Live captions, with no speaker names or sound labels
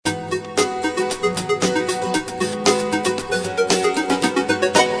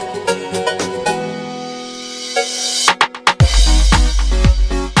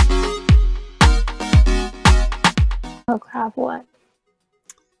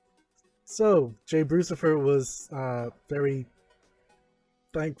So, Jay Brucifer was very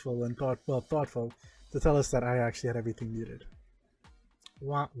thankful and thoughtful to tell us that I actually had everything needed.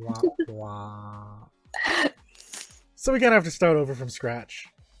 Wah, wah, wah. So we're gonna have to start over from scratch.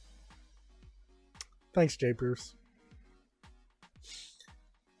 Thanks, Jay Bruce.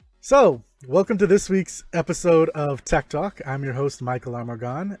 So, welcome to this week's episode of Tech Talk. I'm your host, Michael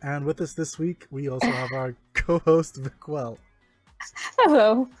Amargon, and with us this week, we also have our co-host, Vic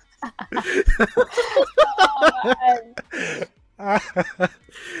Hello.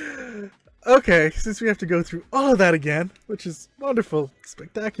 Okay, since we have to go through all of that again, which is wonderful,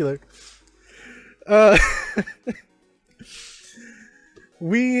 spectacular,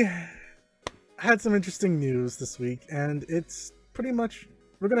 we had some interesting news this week, and it's pretty much,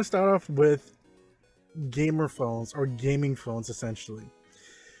 we're going to start off with gamer phones, or gaming phones essentially.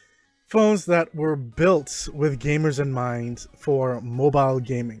 Phones that were built with gamers in mind for mobile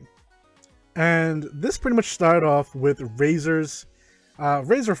gaming. And this pretty much started off with Razer's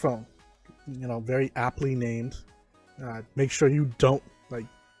Razer phone. You know, very aptly named. Make sure you don't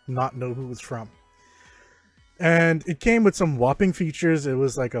not know who it's from. And it came with some whopping features. It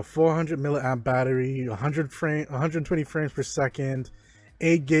was like a 400 milliamp battery, 120 frames per second,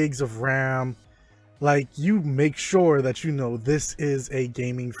 8 gigs of RAM. Like, you make sure that you know this is a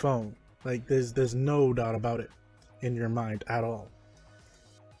gaming phone. Like, there's no doubt about it in your mind at all.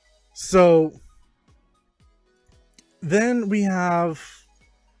 So then we have,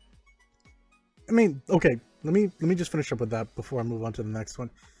 okay, let me just finish up with that before I move on to the next one.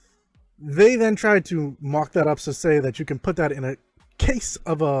 They then tried to mock that up to say that you can put that in a case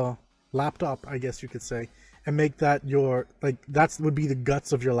of a laptop, I guess you could say, and make that your, that would be the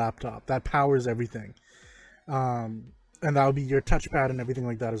guts of your laptop. That powers everything. And that would be your touchpad and everything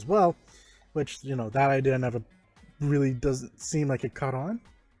like that as well, which, you know, that idea never really doesn't seem like it caught on,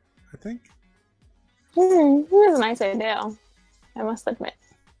 I think. It was a nice idea, I must admit.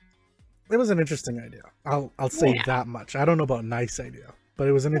 It was an interesting idea. I'll say that much. I don't know about nice idea, but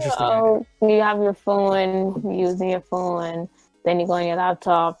it was an interesting idea. You have your phone, you're using your phone, then you go on your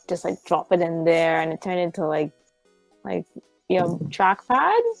laptop, just drop it in there, and it turned into like your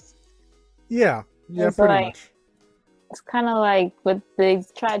trackpad. Yeah, and so pretty much. It's kind of like what they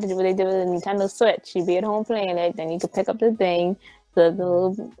tried to do. What they did with the Nintendo Switch. You'd be at home playing it, then you could pick up the thing. The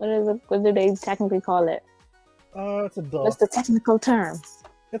little, what do they technically call it? It's a dock. What's the technical term?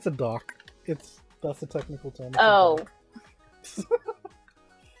 It's a dock. That's the technical term.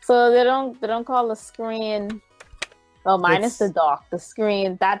 So they don't call the screen. Well, minus the dock, the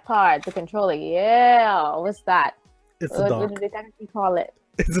screen, that part, the controller. Yeah, what's that? It's a dock. What do they technically call it?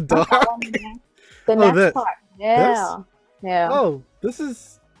 It's a dock. The next part. Yeah. This? Yeah. Oh, this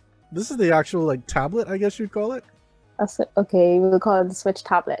is the actual tablet, I guess you'd call it. Okay, we would call it the Switch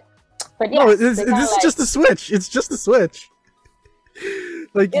tablet. But yeah, this is just the Switch. It's just the Switch. You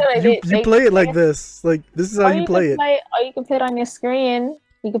play it like this. Like, this is how you play it. Or you can put it on your screen.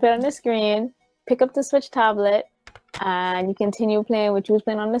 You can put it on the screen, pick up the Switch tablet, and you continue playing what you was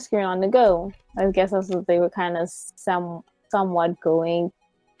playing on the screen on the go. I guess that's what they were kind of somewhat going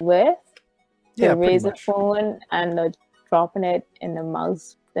with. The Razer phone and dropping it in the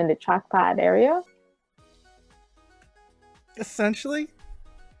mouse, in the trackpad area. Essentially.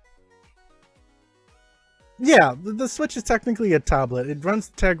 Yeah, the Switch is technically a tablet. It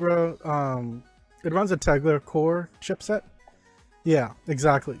runs Tegra, it runs a Tegra Core chipset. Yeah,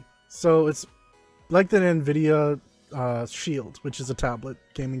 exactly. So it's like the NVIDIA Shield, which is a tablet,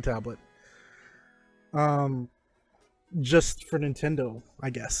 gaming tablet. Just for Nintendo, I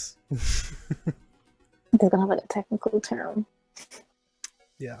guess. They're gonna have a technical term.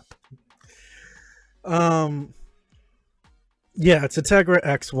 Yeah. Yeah, it's a Tegra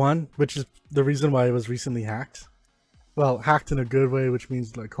X1, which is the reason why it was recently hacked. Well, hacked in a good way, which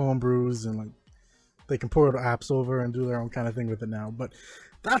means homebrews and they can port apps over and do their own kind of thing with it now. But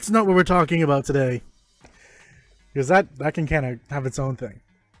that's not what we're talking about today, because that can kind of have its own thing.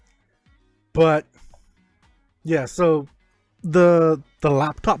 But yeah, so the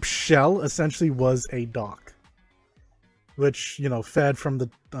laptop shell essentially was a dock, which, fed from the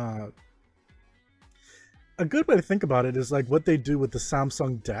a good way to think about it is what they do with the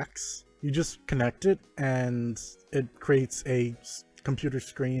Samsung DeX. You just connect it and it creates a computer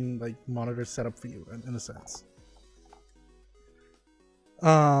screen monitor setup for you in a sense.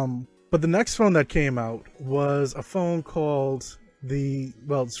 But the next phone that came out was a phone called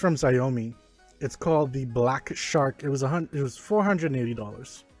it's from Xiaomi. It's called the Black Shark. It was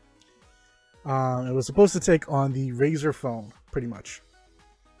 $480. It was supposed to take on the Razer phone, pretty much.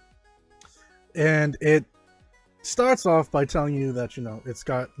 And it starts off by telling you that, it's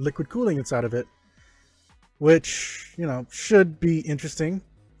got liquid cooling inside of it, which, should be interesting.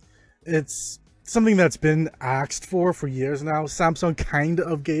 It's something that's been asked for years now. Samsung kind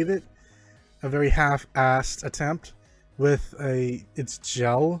of gave it a very half-assed attempt with its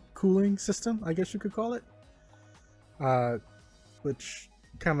gel cooling system, I guess you could call it. Which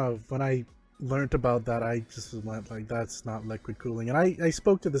kind of, when I learned about that, I just went like, that's not liquid cooling. And I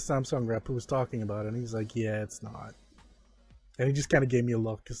spoke to the Samsung rep who was talking about it, and he's like, yeah, it's not. And he just kind of gave me a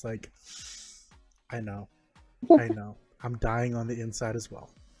look, just like, I know. I'm dying on the inside as well.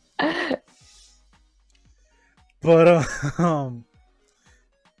 But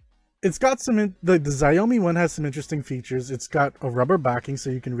it's got some the Xiaomi one has some interesting features. It's got a rubber backing,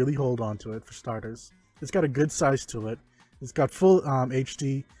 so you can really hold on to it for starters. It's got a good size to it. It's got full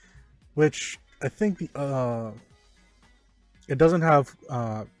HD, which I think it doesn't have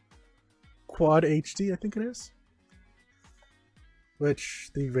quad HD. I think it is, which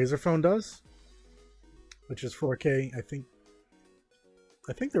the Razer phone does, which is 4K. I think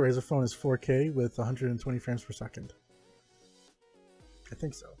the Razer phone is 4K with 120 frames per second. I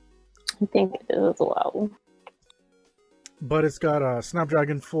think so. I think it is as well. But it's got a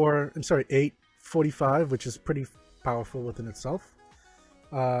Snapdragon 845, which is pretty powerful within itself.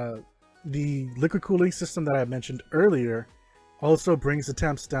 The liquid cooling system that I mentioned earlier also brings the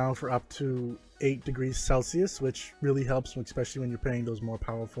temps down for up to 8 degrees Celsius, which really helps, especially when you're playing those more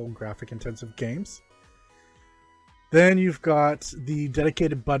powerful graphic-intensive games. Then you've got the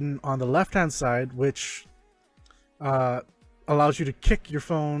dedicated button on the left-hand side, which allows you to kick your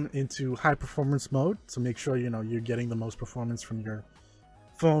phone into high performance mode. So make sure you're getting the most performance from your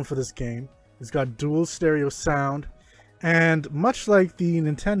phone for this game. It's got dual stereo sound, and much like the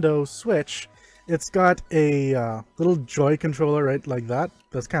Nintendo Switch, it's got a little Joy controller right like that.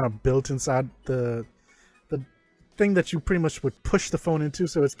 That's kind of built inside the thing that you pretty much would push the phone into.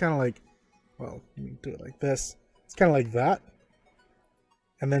 So it's kind of like, well, let me do it like this. It's kind of like that,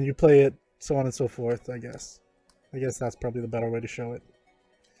 and then you play it, so on and so forth. I guess that's probably the better way to show it,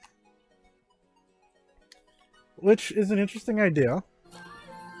 which is an interesting idea.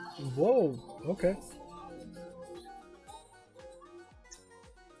 Whoa, okay.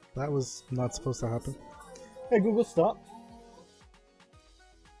 That was not supposed to happen. Hey Google, stop.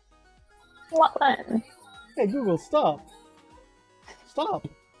 What then? Hey Google, stop. Stop.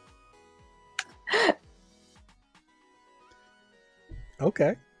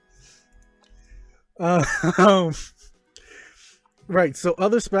 Okay. Right, so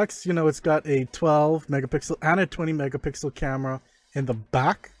other specs, it's got a 12 megapixel and a 20 megapixel camera in the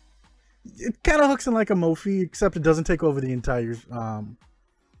back. It kind of looks in like a Mophie, except it doesn't take over the entire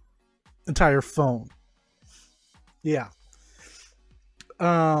phone. Yeah.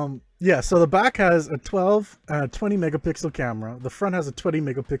 So the back has a 12 and a 20 megapixel camera. The front has a 20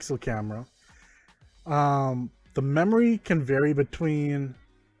 megapixel camera. The memory can vary between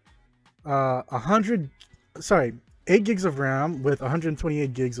 8 gigs of RAM with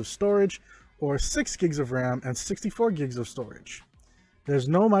 128 gigs of storage, or 6 gigs of RAM and 64 gigs of storage. There's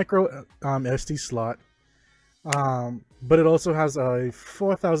no micro SD slot, but it also has a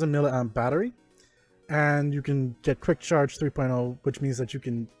 4000 milliamp battery, and you can get Quick Charge 3.0, which means that you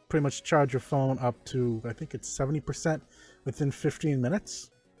can pretty much charge your phone up to, I think it's 70% within 15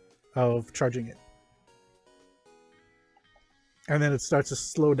 minutes of charging it. And then it starts to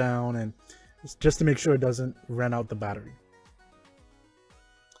slow down, and just to make sure it doesn't run out the battery.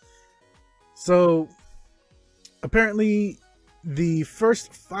 So apparently the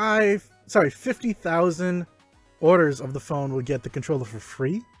first 50,000 orders of the phone will get the controller for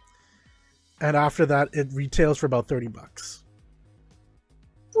free, and after that it retails for about $30,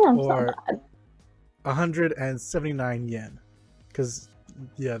 or 179 yen, because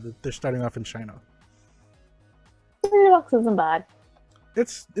they're starting off in China. $30 isn't bad.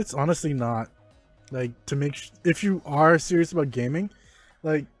 It's honestly not. Like, if you are serious about gaming,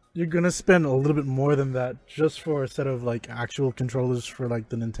 like, you're gonna spend a little bit more than that just for a set of like actual controllers for like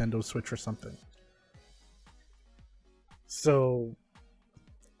the Nintendo Switch or something. So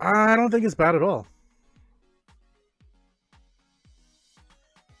I don't think it's bad at all.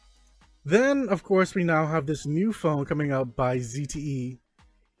 Then, of course, we now have this new phone coming out by ZTE,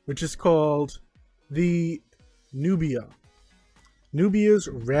 which is called the Nubia. Nubia's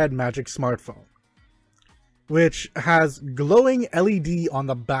Red Magic smartphone, which has glowing LED on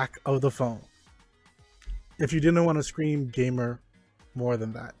the back of the phone. If you didn't want to scream gamer more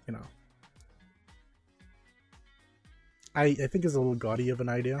than that, I think it's a little gaudy of an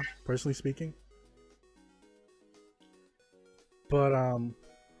idea, personally speaking. But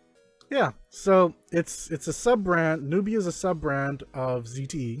Yeah, so it's a sub brand. Nubia is a sub brand of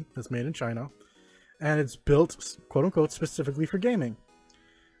ZTE that's made in China, and it's built quote unquote specifically for gaming.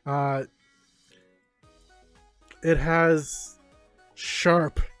 Uh, it has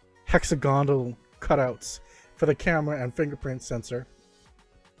sharp hexagonal cutouts for the camera and fingerprint sensor,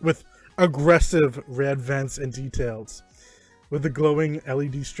 with aggressive red vents and details, with the glowing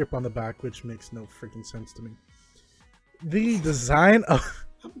LED strip on the back, which makes no freaking sense to me. The design of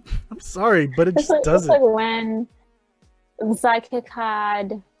I'm sorry, but it just doesn't. It's like when the Psychic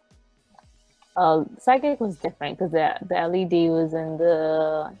had. Psychic was different because the LED was in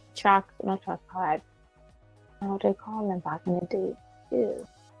the not track pad. What do they call them back in the day? Ew.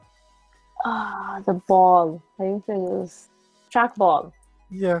 The ball. I think it was track ball.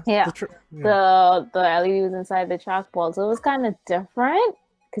 Yeah. Yeah. The LED was inside the track ball, so it was kind of different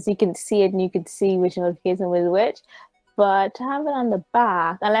because you can see it and you could see which notification was which. But to have it on the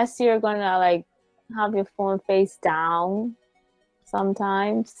back, unless you're gonna like have your phone face down,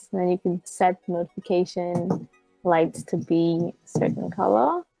 sometimes then you can set notification lights to be a certain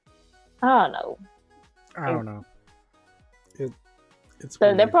color. I don't know. It's so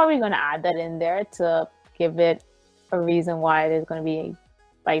weird. They're probably gonna add that in there to give it a reason why there's gonna be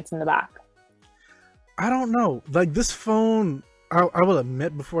lights in the back. I don't know. Like this phone, I will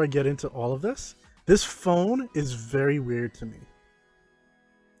admit before I get into all of this, this phone is very weird to me.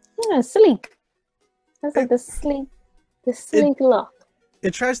 Yeah, sleek. That's like the sleek look.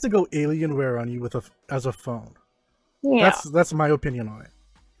 It tries to go Alienware on you as a phone. Yeah. That's my opinion on it.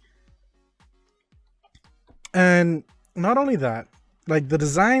 And not only that, like the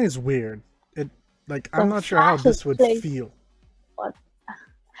design is weird. I'm not sure how this would feel. What?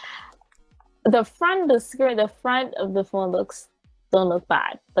 The front of the phone don't look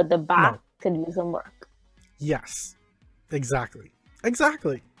bad, but the back could use some work. Yes, exactly.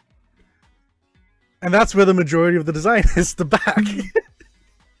 And that's where the majority of the design is, the back.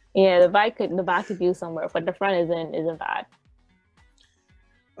 Yeah, the back could use some work, but the front isn't bad.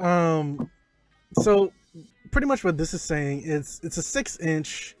 So pretty much what this is saying is it's a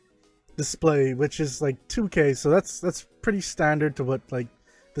 6-inch display, which is like 2K, so that's pretty standard to what like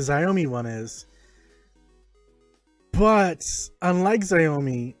the Xiaomi one is. But unlike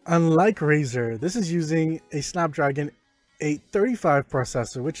Xiaomi, unlike Razer, this is using a Snapdragon 835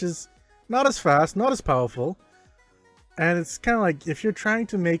 processor, which is not as fast, not as powerful. And it's kind of like, if you're trying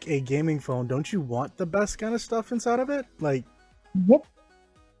to make a gaming phone, don't you want the best kind of stuff inside of it? Like, yep.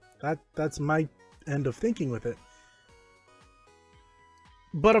 That's my end of thinking with it.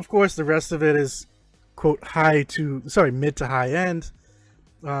 But of course, the rest of it is, quote, mid to high end,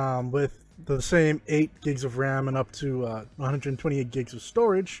 with the same 8 gigs of RAM and up to 128 gigs of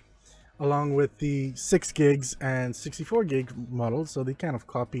storage, along with the 6 gigs and 64 gig models. So they kind of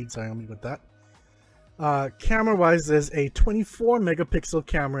copied Xiaomi with that. Camera-wise, there's a 24 megapixel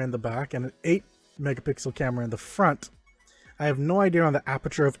camera in the back and an 8 megapixel camera in the front. I have no idea on the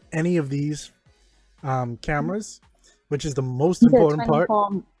aperture of any of these cameras, which is the most important part.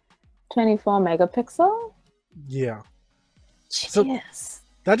 24 megapixel? Yeah. Jeez. So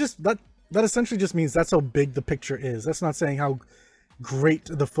that essentially just means that's how big the picture is. That's not saying how great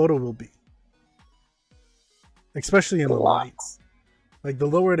the photo will be. Especially in the lights. Like the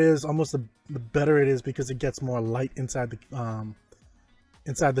lower it is, almost the better it is, because it gets more light inside the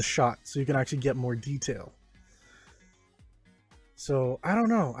shot, so you can actually get more detail. So I don't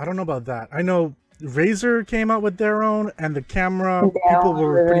know about that. I know Razer came out with their own, and the camera people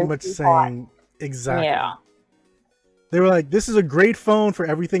were pretty much saying exactly. Yeah. They were like, this is a great phone for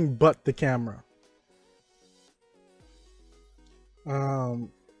everything but the camera.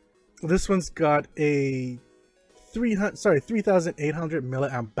 This one's got a 3,800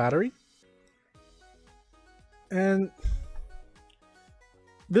 milliamp battery. And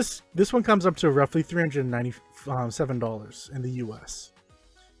this one comes up to roughly $397 in the US.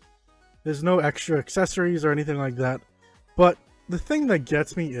 There's no extra accessories or anything like that. But the thing that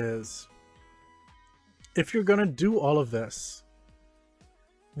gets me is, if you're gonna do all of this,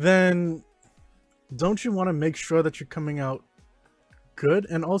 then don't you want to make sure that you're coming out good?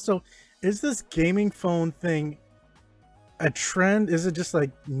 And also, is this gaming phone thing a trend? Is it just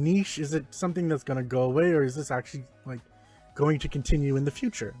like niche? Is it something that's gonna go away, or is this actually like going to continue in the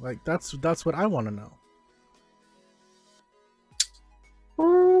future? Like that's what I want to know.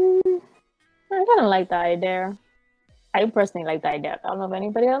 I kind of like the idea. I personally like the idea. I don't know if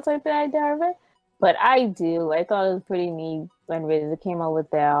anybody else liked the idea of it, but I do. I thought it was pretty neat when Razer came out with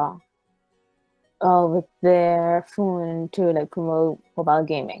their phone to like promote mobile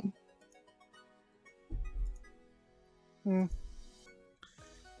gaming.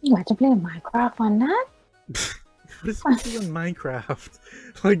 Imagine playing Minecraft on that. What is with you in Minecraft?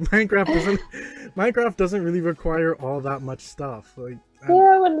 Like Minecraft doesn't really require all that much stuff. Like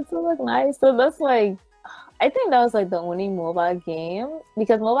Yeah, but it still look nice. So that's like, I think that was like the only mobile game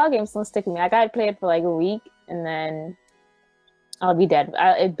because mobile games don't stick with me. I got to play it for like a week and then I'll be dead.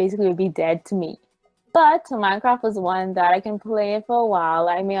 It basically would be dead to me. But Minecraft was one that I can play it for a while.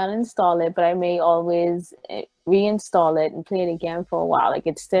 I may uninstall it, but I may always reinstall it and play it again for a while. Like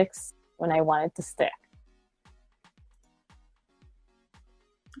it sticks when I want it to stick.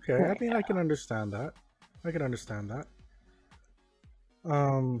 okay, I mean I can understand that. I can understand that.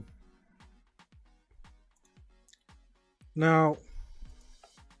 Um Now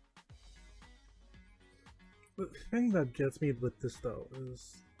the thing that gets me with this though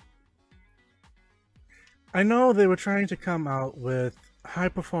is I know they were trying to come out with high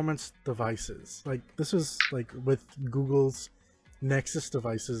performance devices. Like this was like with Google's Nexus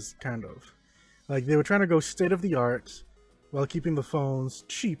devices kind of. Like they were trying to go state of the art while keeping the phones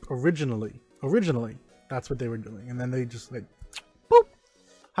cheap originally. Originally, that's what they were doing. And then they just like boop,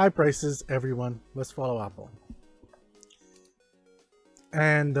 high prices, everyone, let's follow Apple.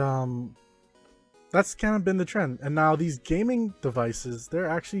 And that's kind of been the trend. And now these gaming devices, they're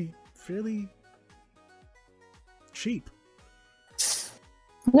actually fairly cheap.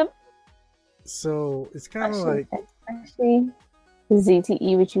 Yep. So it's kind of like actually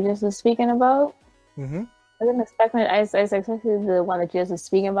ZTE, which you just was speaking about. mm-hmm. I didn't expect it. I expected the one that you just was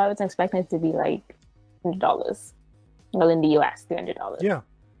speaking about. I was expecting it to be like $100. Well, in the US, $300. Yeah.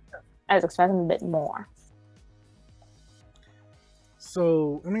 I was expecting a bit more.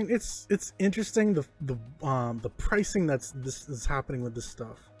 So I mean, it's interesting the pricing this is happening with this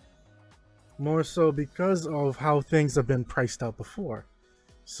stuff. More so because of how things have been priced out before.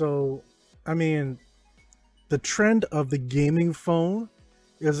 So, I mean, the trend of the gaming phone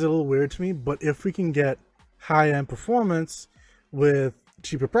is a little weird to me. But if we can get high-end performance with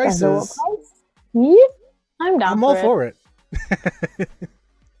cheaper prices, Yep, I'm down. I'm all for it.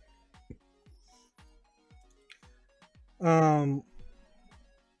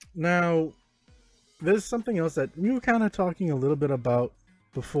 Now, there's something else that we were kind of talking a little bit about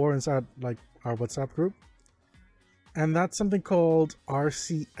before inside like our WhatsApp group, and that's something called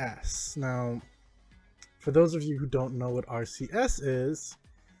RCS. Now, for those of you who don't know what RCS is,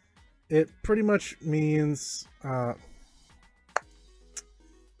 it pretty much means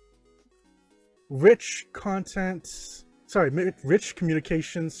rich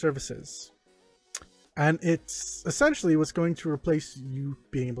communication services. And it's essentially what's going to replace you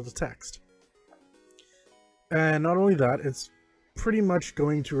being able to text. And not only that, it's pretty much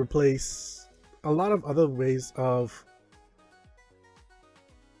going to replace a lot of other ways of...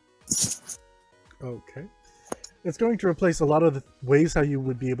 Okay. It's going to replace a lot of the ways how you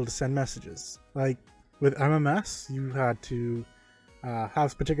would be able to send messages. Like with MMS, you had to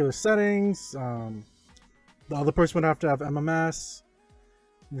have particular settings. The other person would have to have MMS.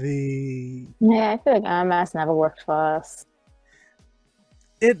 Yeah, I feel like MMS never worked for us.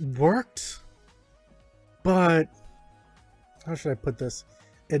 It worked, but how should I put this?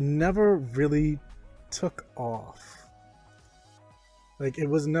 It never really took off. Like it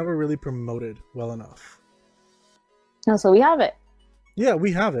was never really promoted well enough. No, so we have it. Yeah,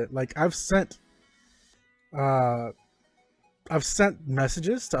 we have it. Like I've sent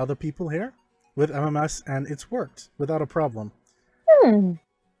messages to other people here with MMS, and it's worked without a problem.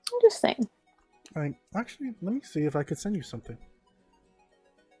 Interesting. Actually, let me see if I could send you something.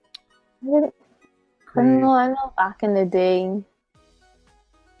 I know back in the day,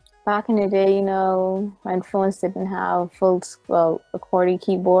 you know, when phones didn't have a QWERTY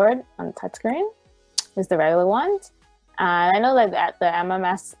keyboard on the touchscreen, it's the regular ones. And I know that the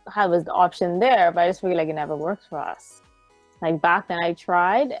MMS was the option there, but I just feel like it never worked for us. Like back then I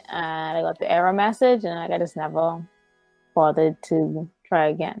tried and I got the error message and I just never bothered to try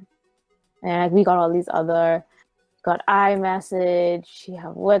again. And like we got all these other, got iMessage, you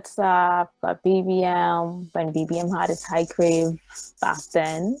have WhatsApp, got BBM, when BBM had its high crave back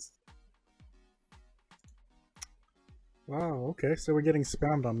then. Wow, okay, so we're getting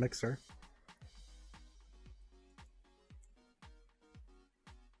spammed on Mixer.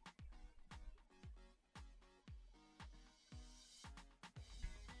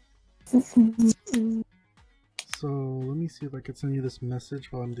 So let me see if I could send you this message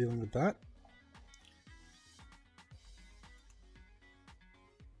while I'm dealing with that.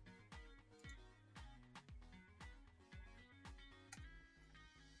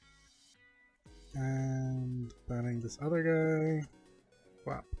 And banning this other guy.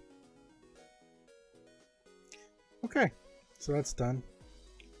 Wow. Okay, so that's done.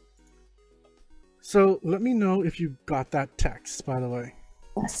 So let me know if you got that text, by the way.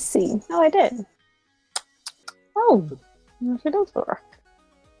 Let's see. Oh, I did. Oh, it does work.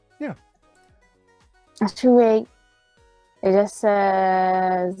 Yeah. Actually, wait. It just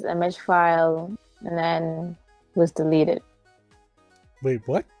says image file and then was deleted. Wait,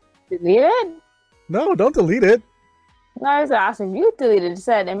 what? Deleted? No, don't delete it. No, I was asking if you deleted. It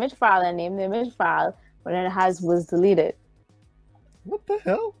said image file and name the image file, but then it has was deleted. What the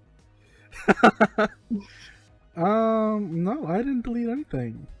hell? No, I didn't delete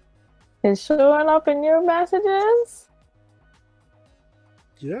anything. It's showing up in your messages?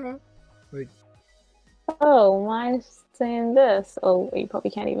 Yeah. Like, Oh, mine's saying this. Oh, you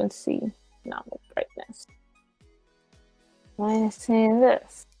probably can't even see. No, brightness. Mine is saying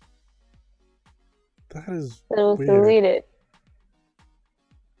this. that is It was weird. deleted.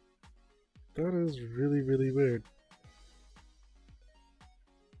 That is really, really weird.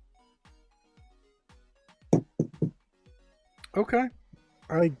 Okay.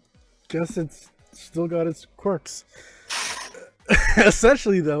 I guess it's still got its quirks.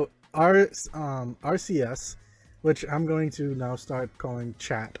 Essentially, though, RCS, which I'm going to now start calling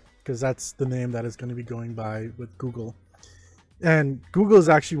Chat, because that's the name that is going to be going by with Google. And Google is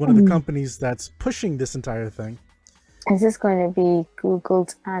actually one of the companies that's pushing this entire thing. Is this going to be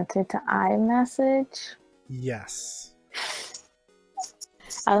Google's answer to iMessage? Yes.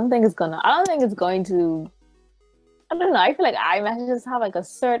 I don't think it's going to. I don't know. I feel like iMessages have like a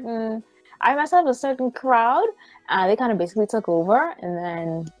certain crowd, and they kind of basically took over, and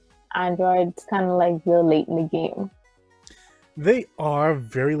then Android's kind of like real late in the game. They are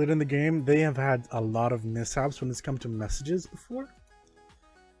very late in the game. They have had a lot of mishaps when it's come to messages before.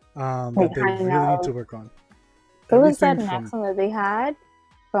 That they really need to work on. What was that Everything from maximum that they had?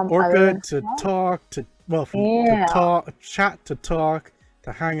 From Orca to talk to to talk, chat to talk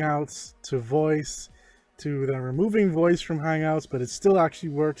to Hangouts to voice to then removing voice from Hangouts, but it still actually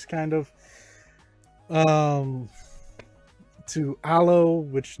works kind of. To Allo,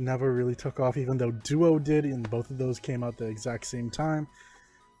 which never really took off, even though Duo did, and both of those came out the exact same time.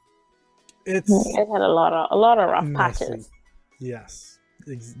 It had a lot of rough messy. patches. Yes,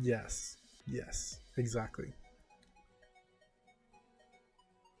 yes, exactly.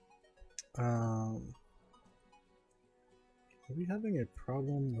 Are we having a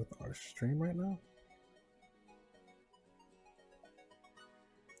problem with our stream right now?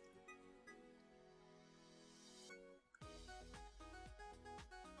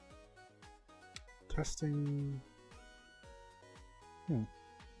 Testing.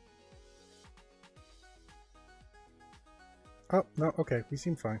 Oh, no, okay, we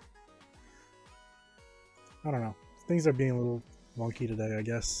seem fine. I don't know. Things are being a little wonky today, I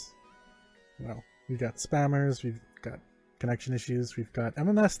guess. Well, we've got spammers, we've got connection issues, we've got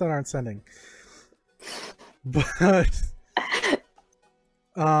MMS that aren't sending. But,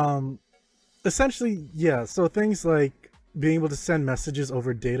 essentially, yeah, so things like being able to send messages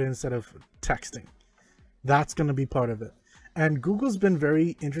over data instead of texting. That's going to be part of it. And Google's been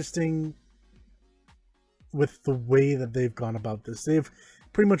very interesting with the way that they've gone about this. They've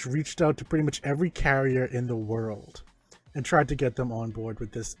pretty much reached out to pretty much every carrier in the world and tried to get them on board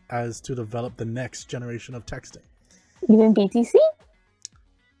with this as to develop the next generation of texting. Even BTC?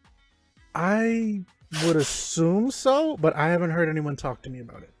 I would assume so, but I haven't heard anyone talk to me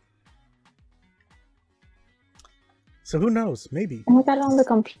about it. So who knows? Maybe. And we got it on the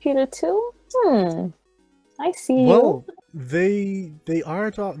computer too? I see. Well, there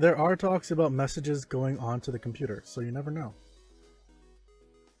are talks about messages going onto the computer, so you never know.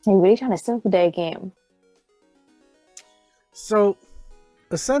 They're really trying to simplify their game. So,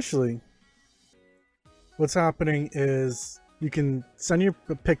 essentially, what's happening is you can send your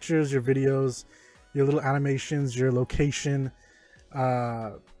pictures, your videos, your little animations, your location,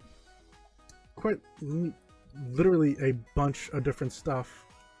 quite literally a bunch of different stuff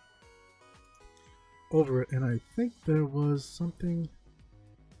over it. And I think there was something,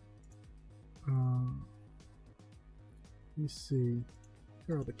 let me see,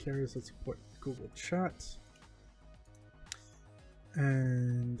 here are all the carriers that support Google Chat,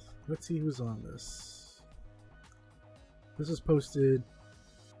 and let's see who's on this. This was posted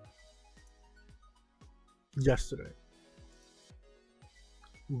yesterday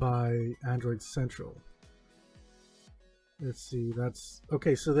by Android Central. Let's see, that's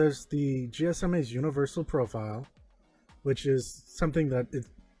okay. So there's the GSMA's universal profile, which is something that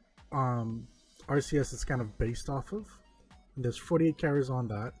RCS is kind of based off of. And there's 48 carriers on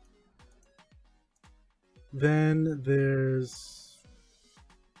that. Then there's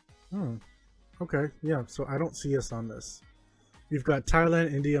okay, yeah, so I don't see us on this. We've got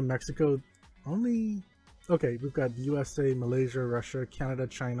Thailand, India, Mexico, only... Okay, we've got the USA, Malaysia, Russia, Canada,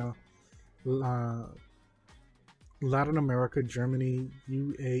 China, Latin America, Germany,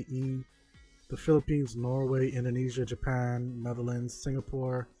 UAE, the Philippines, Norway, Indonesia, Japan, Netherlands,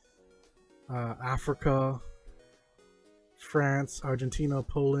 Singapore, Africa, France, Argentina,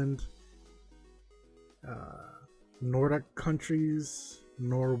 Poland, Nordic countries,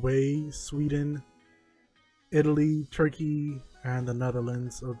 Norway, Sweden, Italy, Turkey, and the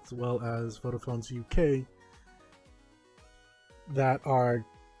Netherlands, as well as Vodafone's UK, that are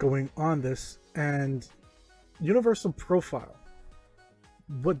going on this. And Universal Profile,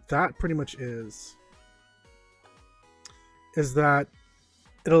 what that pretty much is that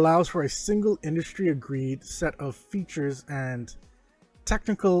it allows for a single industry agreed set of features and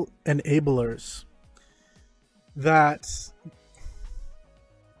technical enablers that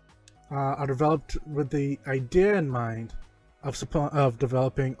are developed with the idea in mind of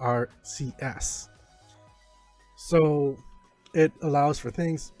developing RCS. So it allows for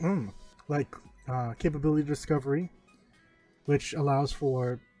things like capability discovery, which allows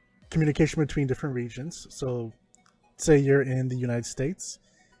for communication between different regions. So say you're in the United States.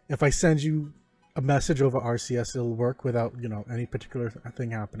 If I send you a message over RCS, it'll work without, any particular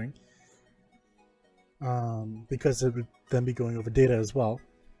thing happening. Because it would then be going over data as well.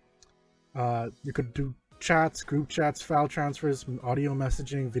 You could do chats, group chats, file transfers, audio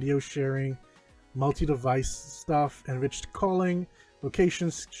messaging, video sharing, multi-device stuff, enriched calling,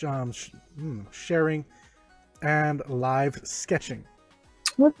 locations sharing, and live sketching.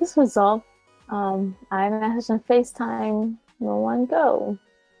 With this result, iMessage and FaceTime no one go.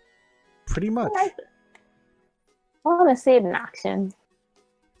 Pretty much. I want to see it in action.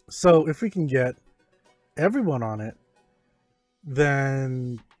 So if we can get everyone on it,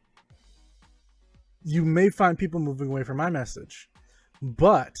 then you may find people moving away from iMessage.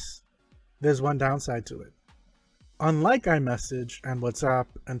 But there's one downside to it. Unlike iMessage and WhatsApp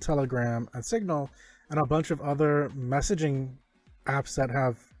and Telegram and Signal and a bunch of other messaging apps that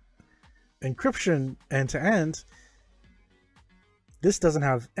have encryption end-to-end, this doesn't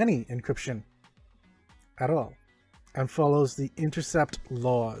have any encryption at all and follows the intercept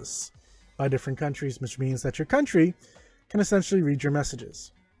laws by different countries, which means that your country can essentially read your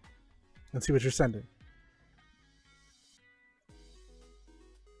messages and see what you're sending.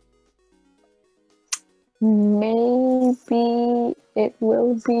 Maybe it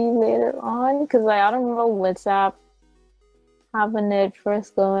will be later on, because I don't remember WhatsApp having it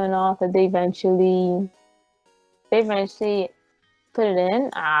first going off, that they eventually put it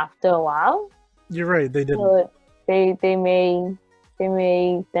in after a while. You're right, they didn't. But they may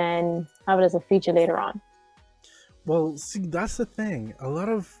then have it as a feature later on. Well, see, that's the thing. A lot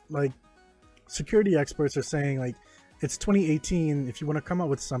of security experts are saying it's 2018. If you want to come out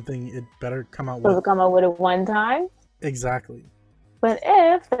with something, it better come out with it one time. Exactly. But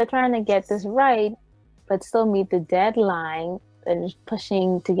if they're trying to get this right, but still meet the deadline, they're just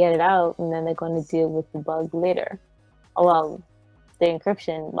pushing to get it out, and then they're going to deal with the bug later. Well, the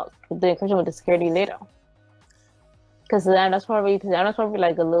encryption with the security later. Because then that's probably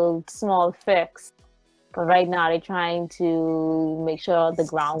like a little small fix. But right now they're trying to make sure the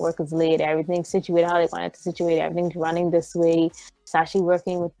groundwork is laid, everything's situated how they want it to situate, everything's running this way. It's actually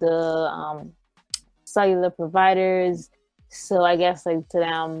working with the cellular providers. So I guess to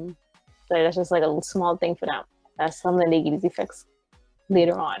them, that's just a small thing for them. That's something they can easily fix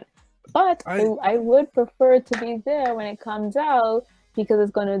later on. But I would prefer to be there when it comes out, because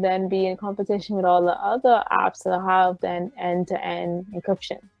it's going to then be in competition with all the other apps that have then end-to-end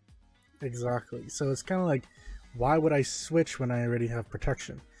encryption. Exactly. So it's kind of why would I switch when I already have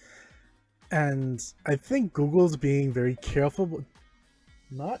protection? And I think Google's being very careful, but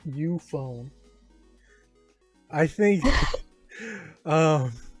not you, phone. I think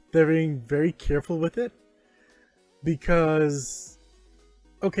they're being very careful with it because,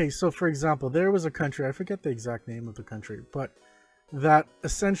 okay, so for example, there was a country, I forget the exact name of the country, but that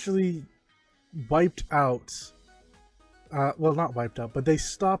essentially wiped out, well, not wiped out, but they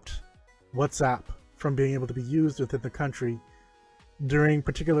stopped WhatsApp from being able to be used within the country during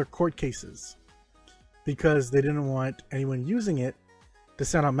particular court cases because they didn't want anyone using it to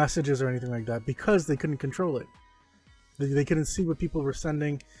send out messages or anything like that, because they couldn't control it. They couldn't see what people were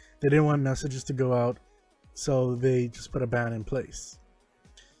sending. They didn't want messages to go out, so they just put a ban in place.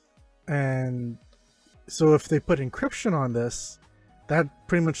 And so if they put encryption on this, that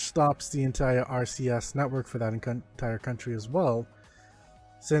pretty much stops the entire RCS network for that entire country as well,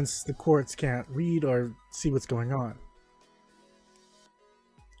 since the courts can't read or see what's going on.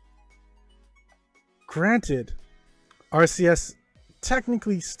 Granted, RCS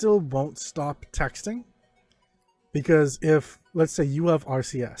technically still won't stop texting, because if, let's say, you have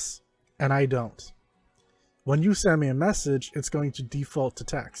RCS and I don't, when you send me a message, it's going to default to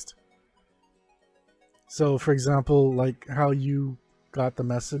text. So, for example, like how you got the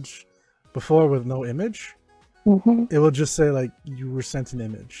message before with no image, it will just say like you were sent an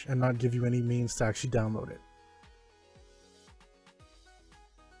image and not give you any means to actually download it.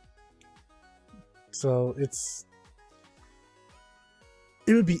 So it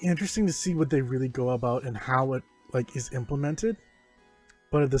would be interesting to see what they really go about and how it like is implemented.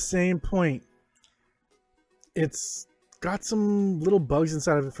 But at the same point, it's got some little bugs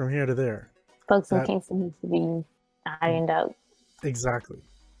inside of it from here to there. Bugs and kinks that need to be ironed out. Exactly.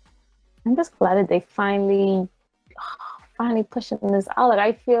 I'm just glad that they finally pushing this out. Like,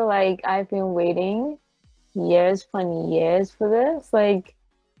 I feel like I've been waiting years upon years for this. Like,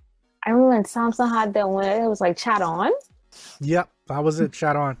 I remember when Samsung had that one, it was like Chat On. Yep, that was it.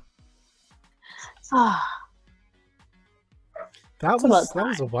 Chat On. That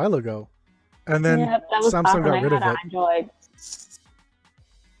was a while ago, and then Samsung got rid of it. Android.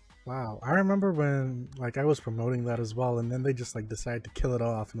 Wow, I remember when like I was promoting that as well, and then they just like decided to kill it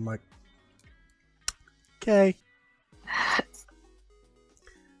off, and I'm like, okay.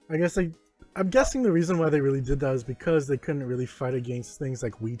 I guess I'm guessing the reason why they really did that is because they couldn't really fight against things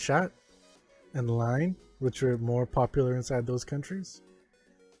like WeChat and Line, which are more popular inside those countries,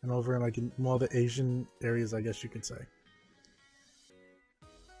 and over in like in more the Asian areas, I guess you could say.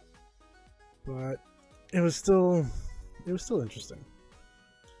 But it was still interesting.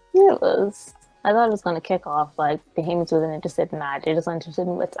 Yeah, it was. I thought it was going to kick off like the Behemoths wasn't interested in that. They're just interested in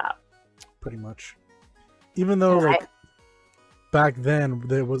WhatsApp. Pretty much. Even though like back then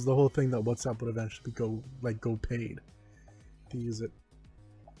there was the whole thing that WhatsApp would eventually go paid to use it.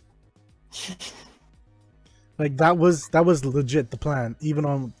 Like that was legit the plan. Even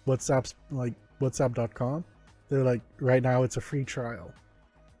on WhatsApp's like WhatsApp.com, they're like right now it's a free trial.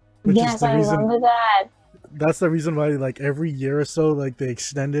 Yes, I remember that. That's the reason why like every year or so like they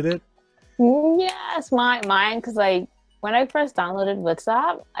extended it. Yes, mine because like when I first downloaded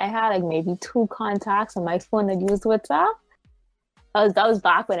WhatsApp, I had like maybe 2 contacts on my phone that used WhatsApp. That was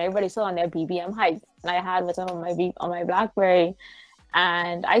back when everybody saw on their BBM hype, and I had WhatsApp on my BlackBerry,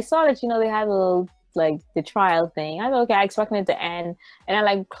 and I saw that they had a little like the trial thing. I thought, okay, I expected it to end, and then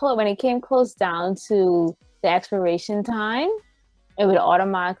like when it came close down to the expiration time, it would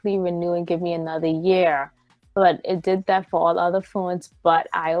automatically renew and give me another year. But it did that for all other phones but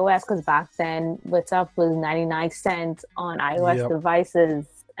iOS, because back then WhatsApp was 99 cents on iOS devices,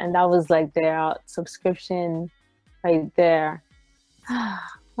 and that was like their subscription right there.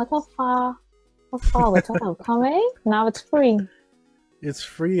 Look how far WhatsApp coming. Now it's free. It's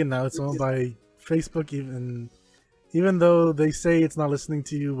free, and now it's owned by Facebook. Even though they say it's not listening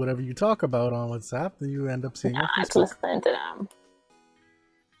to you, whatever you talk about on WhatsApp, then you end up seeing on Facebook. It's listening to them.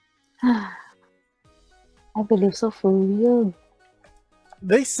 I believe so for real.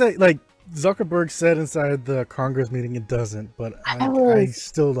 They say, like Zuckerberg said inside the Congress meeting, it doesn't, but I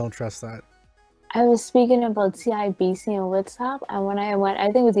still don't trust that. I was speaking about CIBC and WhatsApp, and when I went, I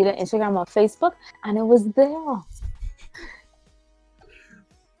think it was either Instagram or Facebook, and it was there.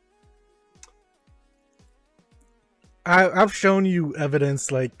 I've shown you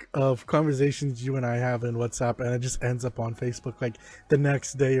evidence like of conversations you and I have in WhatsApp, and it just ends up on Facebook like the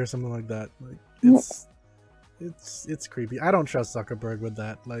next day or something like that. Like it's creepy. I don't trust Zuckerberg with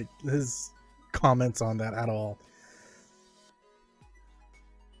that. Like his comments on that at all.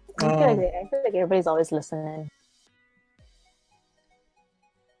 I feel like everybody's always listening.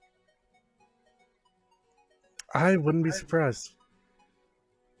 I wouldn't be surprised.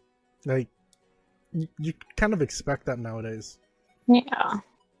 Like, you kind of expect that nowadays. Yeah.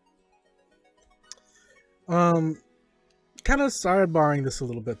 Kind of sidebarring this a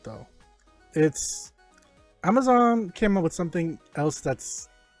little bit though. It's Amazon came up with something else that's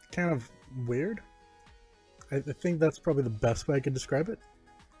kind of weird. I think that's probably the best way I could describe it.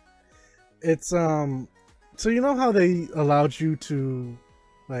 It's so you know how they allowed you to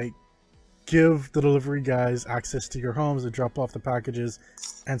like give the delivery guys access to your homes to drop off the packages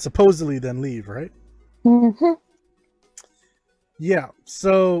and supposedly then leave, right? Mm-hmm. Yeah,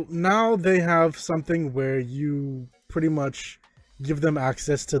 so now they have something where you pretty much give them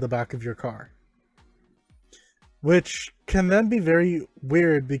access to the back of your car, which can then be very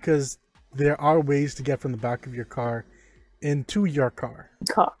weird because there are ways to get from the back of your car into your car.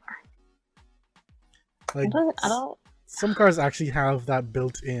 Like, I don't. Some cars actually have that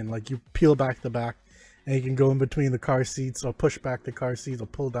built in. Like you peel back the back, and you can go in between the car seats, or push back the car seats, or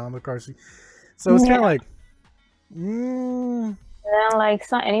pull down the car seat. So it's kind of like, And then, like,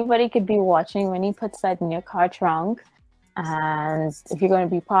 so anybody could be watching when he puts that in your car trunk. And if you're going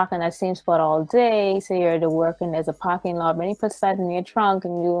to be parking that same spot all day, say you're at work and there's a parking lot, when he puts that in your trunk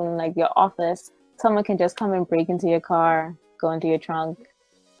and you're in like your office, someone can just come and break into your car, go into your trunk,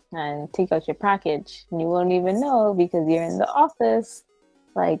 and take out your package. And you won't even know because you're in the office,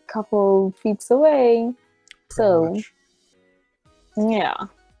 like couple feet away. So, much. yeah.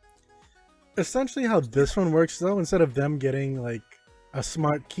 Essentially, how this one works, though, instead of them getting like a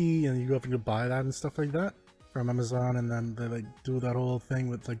smart key and you having to buy that and stuff like that from Amazon, and then they like do that whole thing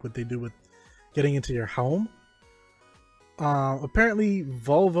with like what they do with getting into your home. Apparently,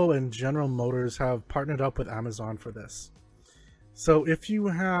 Volvo and General Motors have partnered up with Amazon for this. So if you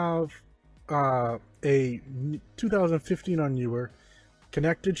have a 2015 or newer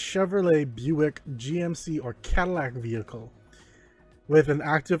connected Chevrolet, Buick, GMC, or Cadillac vehicle with an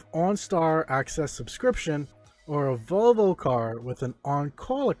active OnStar Access subscription, or a Volvo car with an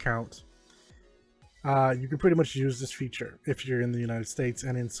on-call account, you can pretty much use this feature if you're in the United States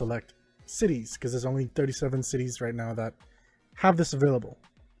and in select cities, because there's only 37 cities right now that have this available.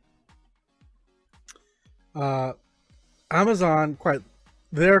 Amazon,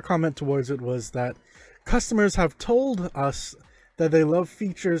 their comment towards it was that customers have told us that they love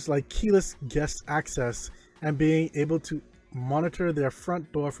features like keyless guest access and being able to monitor their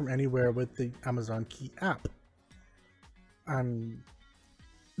front door from anywhere with the Amazon Key app. And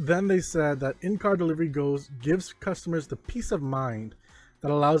then they said that in-car delivery gives customers the peace of mind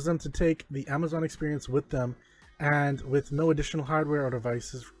that allows them to take the Amazon experience with them and with no additional hardware or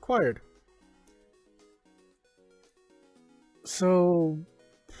devices required. So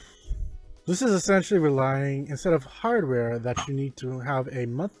this is essentially relying, instead of hardware, that you need to have a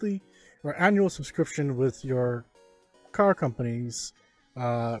monthly or annual subscription with your car company's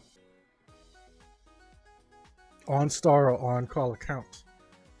OnStar or on-call account.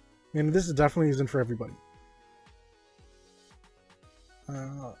 And this definitely isn't for everybody.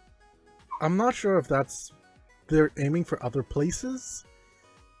 I'm not sure if they're aiming for other places,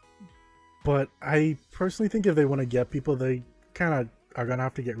 but I personally think if they want to get people, they kind of are going to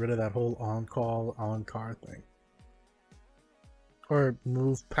have to get rid of that whole on-call, on-car thing. Or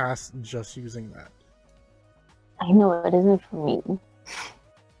move past just using that. I know it isn't for me.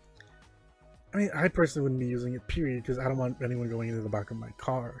 I mean, I personally wouldn't be using it, period, because I don't want anyone going into the back of my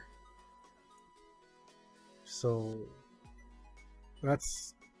car. So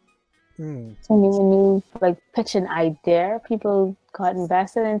that's So when you like pitch an idea, people got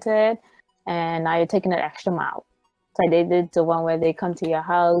invested into it, and now you're taking an extra mile. So they did the one where they come to your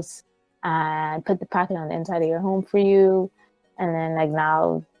house and put the packet on the inside of your home for you, and then like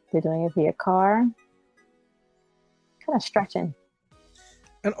now they're doing it for your car. Kind of stretching.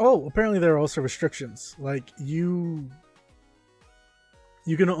 And apparently there are also restrictions. Like you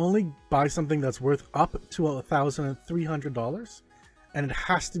can only buy something that's worth up to $1,300, and it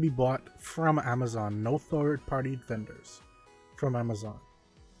has to be bought from Amazon. No third-party vendors from Amazon.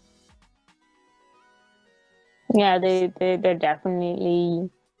 Yeah, they're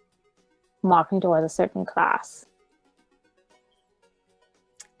definitely marketing towards a certain class.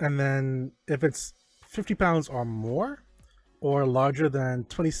 And then if it's 50 pounds or more, or larger than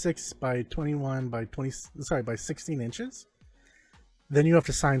 26 by 21 by 16 inches, then you have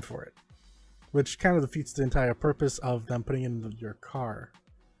to sign for it, which kind of defeats the entire purpose of them putting it in your car.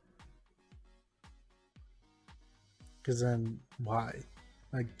 Because then why?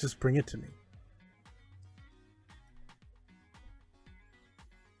 Like, just bring it to me.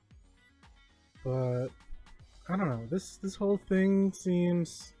 But I don't know. This whole thing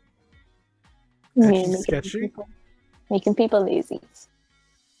seems sketchy. Making people lazy.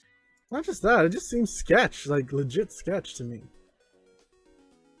 Not just that, it just seems sketch, like legit sketch to me.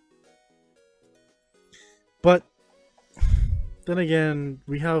 But then again,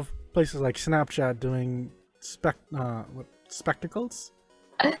 we have places like Snapchat doing spectacles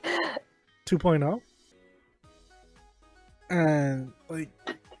 2.0, and like,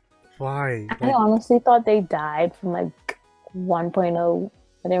 why? Like, I honestly thought they died from like 1.0.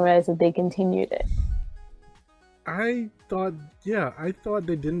 I didn't realize that they continued it. I thought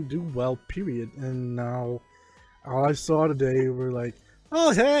they didn't do well, period. And now all I saw today were like,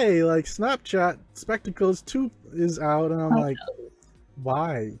 oh hey, like Snapchat Spectacles 2 is out, and I'm like,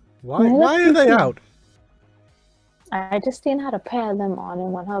 why are they out? I just seen how to pair them on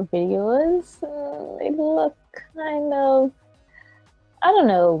in one of her videos. They look kind of, I don't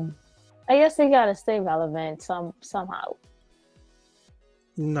know. I guess they gotta stay relevant somehow.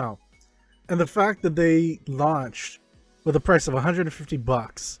 No. And the fact that they launched with a price of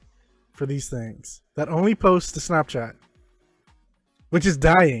 $150 for these things that only post to Snapchat, which is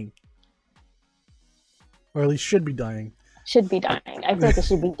dying, or at least should be dying. Should be dying. I feel like it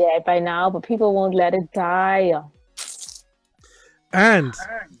should be dead by now, but people won't let it die. And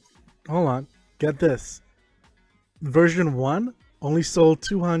hold on, get this. Version 1 only sold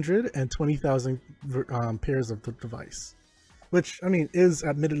 220,000 pairs of the device, which, I mean, is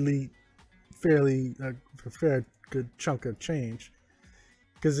admittedly fairly a fair good chunk of change.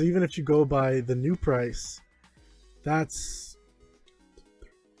 Because even if you go by the new price, that's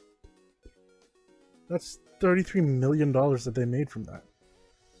 $33 million that they made from that.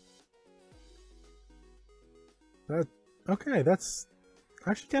 That's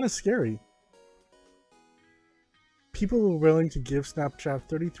actually kind of scary. People were willing to give Snapchat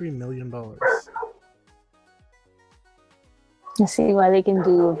 $33 million. You see why they can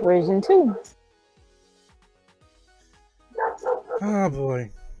do version 2. Oh boy.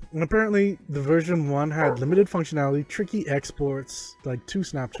 And apparently the version 1 had limited functionality, tricky exports like to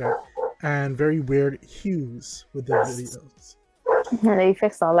Snapchat, and very weird hues with their videos. And they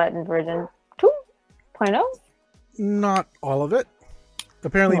fixed all that in version 2.0? Not all of it.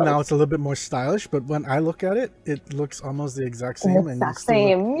 Apparently now it's a little bit more stylish, but when I look at it, it looks almost the exact same.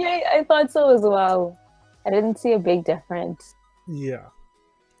 Yeah, I thought so as well. I didn't see a big difference. Yeah.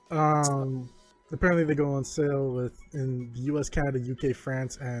 Apparently they go on sale in the US, Canada, UK,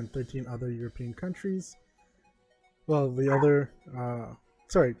 France, and 13 other European countries. Well,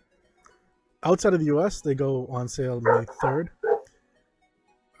 outside of the US, they go on sale May 3rd.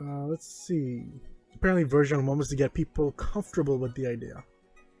 Let's see. Apparently version 1 was to get people comfortable with the idea.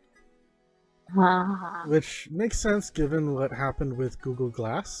 Which makes sense given what happened with Google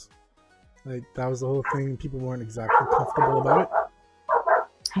Glass. Like, that was the whole thing. People weren't exactly comfortable about it.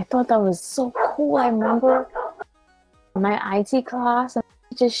 I thought that was so cool. I remember my IT class, and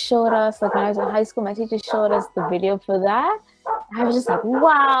the teacher showed us, like when I was in high school, my teacher showed us the video for that. I was just like,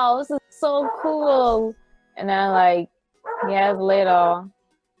 wow, this is so cool. And then like years later,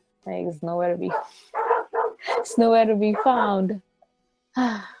 like it's nowhere to be found.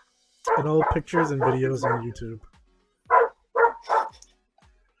 And all pictures and videos on YouTube.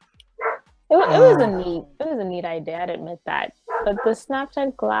 It was a neat idea, I'd admit that. But the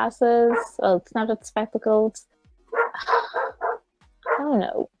Snapchat glasses, Snapchat spectacles, I don't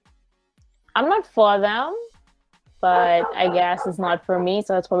know. I'm not for them, but I guess it's not for me,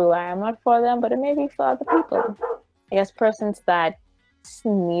 so that's probably why I'm not for them, but it may be for other people. I guess persons that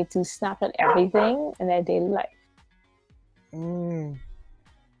need to Snapchat everything in their daily life.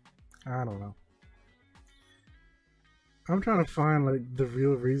 I don't know. I'm trying to find like the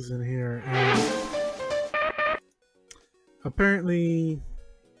real reason here, and apparently,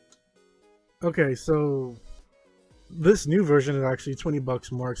 okay, so this new version is actually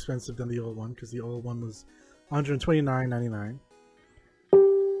 $20 more expensive than the old one, because the old one was $129.99.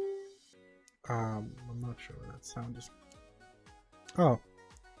 I'm not sure what that sound is. Oh,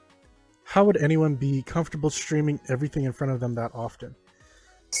 how would anyone be comfortable streaming everything in front of them that often?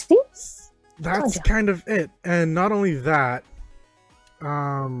 See? That's kind of it. And not only that,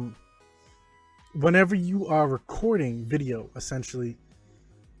 whenever you are recording video, essentially,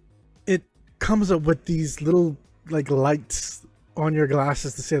 it comes up with these little like lights on your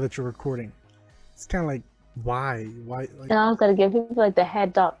glasses to say that you're recording. It's kind of like, why? Like, and I was gonna give people like the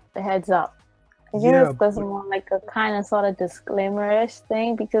heads up. I guess it's more like a kind of sort of disclaimer-ish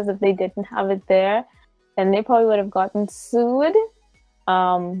thing, because if they didn't have it there, then they probably would have gotten sued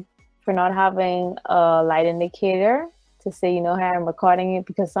for not having a light indicator to say, you know, hey, I'm recording it,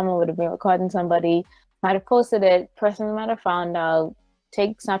 because someone would have been recording somebody, might have posted it, person might have found out,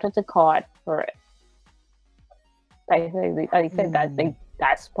 take Snapchat to court for it. I said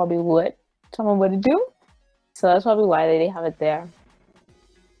that's probably what someone would do. So that's probably why they didn't have it there.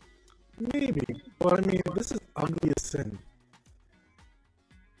 Maybe. Well, I mean, this is ugly as sin.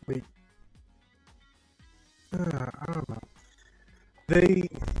 Wait. I don't know. Let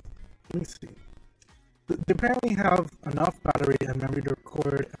me see. They apparently have enough battery and memory to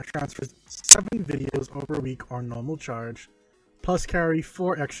record and transfer 7 videos over a week on normal charge, plus carry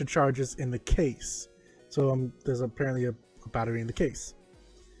 4 extra charges in the case. So there's apparently a battery in the case,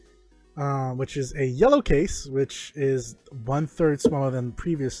 which is a yellow case, which is 1/3 smaller than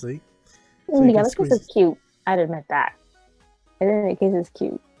previously. So the yellow case is cute. I'd admit that. I think the case is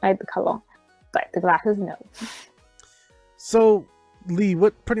cute. I like the color, but the glasses, no. So, Lee,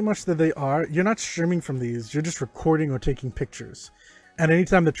 what pretty much that they are, you're not streaming from these, you're just recording or taking pictures. And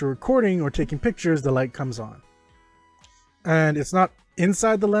anytime that you're recording or taking pictures, the light comes on. And it's not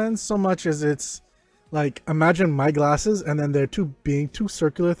inside the lens so much as it's like, imagine my glasses and then there two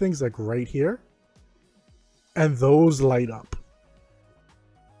circular things like right here. And those light up.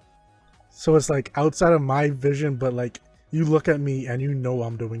 So it's like outside of my vision, but like you look at me and you know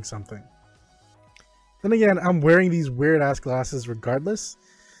I'm doing something. Then again, I'm wearing these weird ass glasses regardless,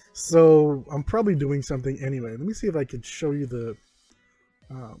 so I'm probably doing something anyway. Let me see if I could show you the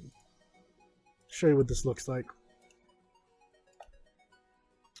show you what this looks like.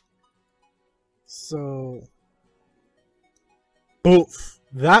 So both.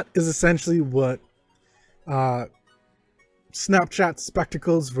 That is essentially what Snapchat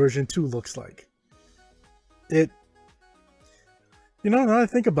Spectacles version 2 looks like. Now that I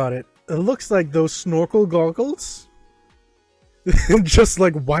think about it, it looks like those snorkel goggles just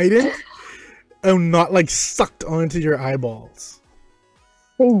like widened and not like sucked onto your eyeballs.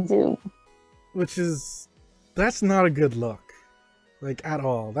 They do. That's not a good look. Like at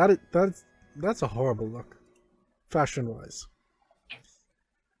all. That's a horrible look. Fashion wise.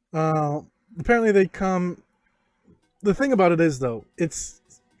 Apparently they come. The thing about it is though, they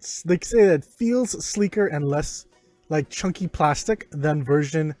say that it feels sleeker and less like chunky plastic than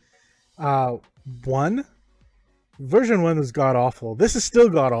version 1. Version 1 was god awful. This is still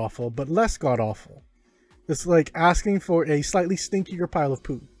god awful, but less god awful. It's like asking for a slightly stinkier pile of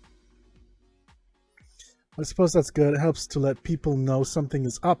poo. I suppose that's good. It helps to let people know something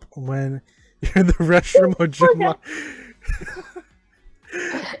is up when you're in the restroom or gym.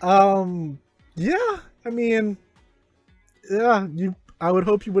 Yeah, I mean, yeah, I would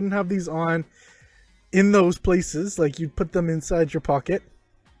hope you wouldn't have these on in those places. Like you'd put them inside your pocket.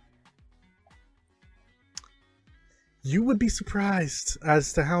 You would be surprised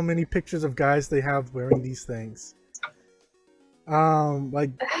as to how many pictures of guys they have wearing these things.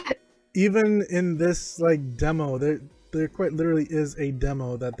 Like even in this like demo, there quite literally is a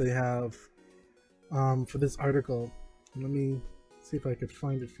demo that they have for this article. Let me see if I could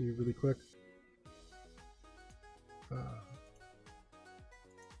find it for you really quick.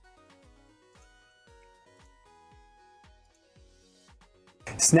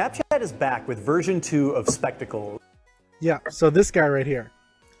 Snapchat is back with version 2 of Spectacles. Yeah, so this guy right here.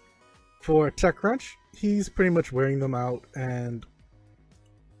 For TechCrunch, he's pretty much wearing them out and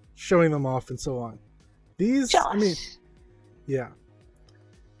showing them off and so on. These, Josh. I mean, yeah.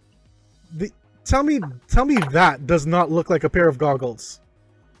 Tell me that does not look like a pair of goggles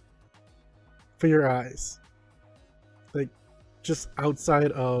for your eyes. Like, just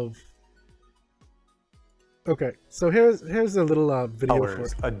outside of... Okay, so here's a little video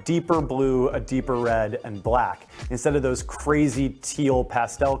Colors, for it. a deeper blue, a deeper red, and black, instead of those crazy teal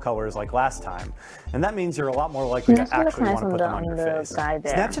pastel colors like last time. And that means you're a lot more likely to actually want to put them on your face.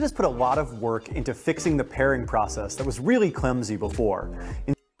 Snapchat has put a lot of work into fixing the pairing process that was really clumsy before.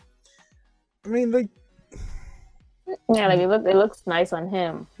 I mean, like... Yeah, like it looks nice on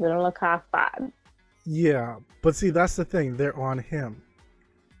him. They don't look half bad. Yeah, but see, that's the thing. They're on him.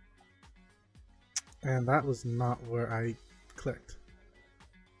 And that was not where I clicked.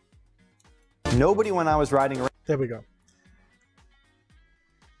 Nobody, when I was riding around... There we go.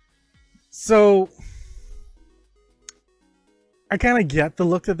 So, I kind of get the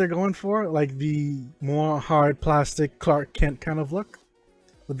look that they're going for, like the more hard plastic Clark Kent kind of look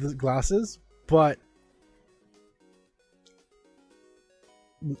with the glasses, but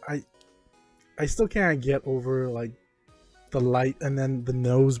I still can't get over like the light and then the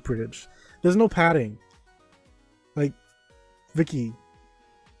nose bridge. There's no padding. Like, Vicky,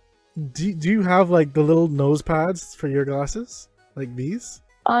 do you have like the little nose pads for your glasses, like these?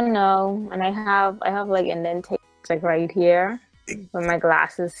 Oh no, and I have like indentations like right here where my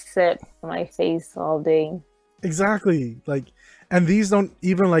glasses sit on my face all day. Exactly. Like, and these don't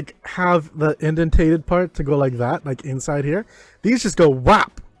even like have the indentated part to go like that, like inside here. These just go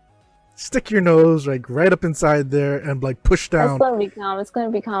whap. Stick your nose like right up inside there and like push down. It's gonna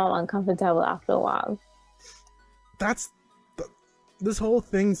become uncomfortable after a while. This whole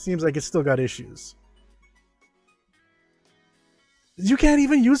thing seems like it's still got issues. You can't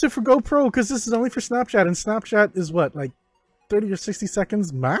even use it for GoPro because this is only for Snapchat, and Snapchat is what, like 30 or 60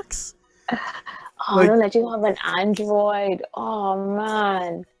 seconds max? Oh, like, don't let you have an Android. Oh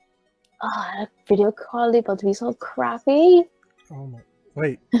man. Oh, that video quality about to be so crappy. Oh my,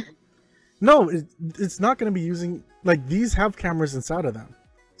 wait. No, it's not going to be using, like, these have cameras inside of them.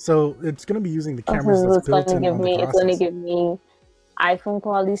 So it's going to be using the cameras that's built in on the glasses. It's going to give me iPhone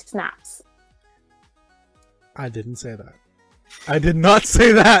quality snaps. I didn't say that. I did not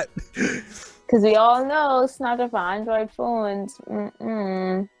say that. Because we all know Snapchat for Android phones.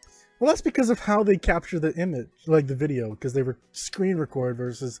 Mm-mm. Well, that's because of how they capture the image, like the video, because they were screen record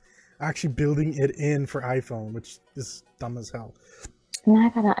versus actually building it in for iPhone, which is dumb as hell. Now I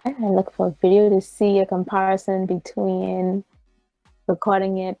gotta look for a video to see a comparison between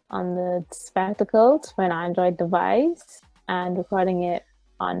recording it on the spectacles for an Android device and recording it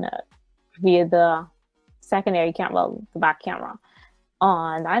on via the secondary camera, the back camera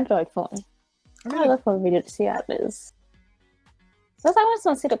on the Android phone. I look for a video to see how it is. So I just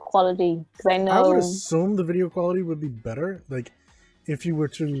want to see the quality because I know. I would assume the video quality would be better, like if you were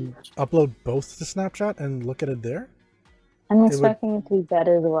to upload both to Snapchat and look at it there. I'm expecting it to be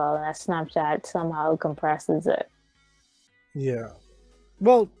better as well, and that Snapchat somehow compresses it. Yeah.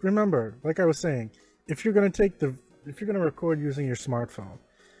 Well, remember, like I was saying, if you're gonna record using your smartphone,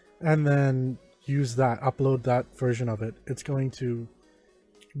 and then use that, upload that version of it, it's going to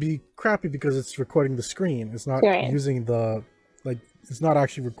be crappy because it's recording the screen. It's not using the it's not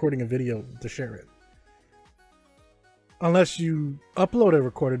actually recording a video to share it. Unless you upload a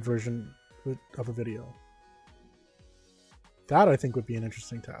recorded version of a video. That, I think, would be an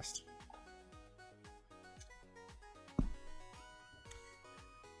interesting test.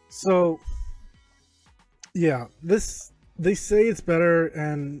 So, yeah, they say it's better,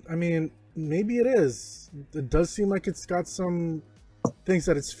 and I mean, maybe it is. It does seem like it's got some things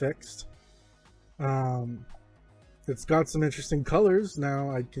that it's fixed. It's got some interesting colors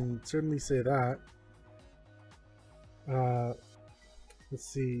now, I can certainly say that. Let's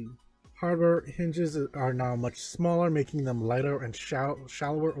see. Hardware hinges are now much smaller, making them lighter and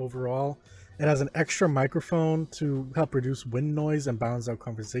shallower overall. It has an extra microphone to help reduce wind noise and balance out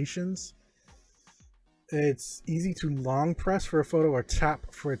conversations. It's easy to long press for a photo or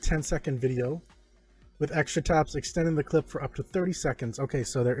tap for a 10-second video, with extra taps extending the clip for up to 30 seconds. Okay,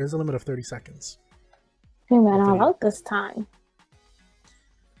 so there is a limit of 30 seconds. Hey man, I like this time.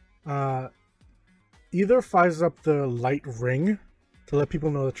 Either fires up the light ring to let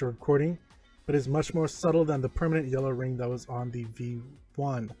people know that you're recording, but is much more subtle than the permanent yellow ring that was on the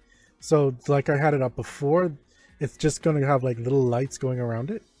V1. So like I had it up before, it's just going to have like little lights going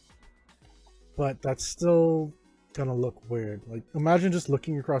around it, but that's still gonna look weird. Like imagine just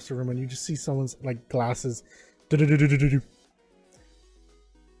looking across the room and you just see someone's like glasses. I'm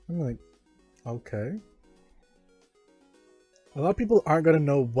like, okay. A lot of people aren't gonna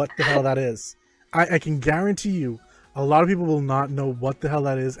know what the hell that is. I can guarantee you a lot of people will not know what the hell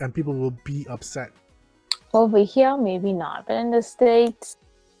that is, and people will be upset. Over here, maybe not, but in the States,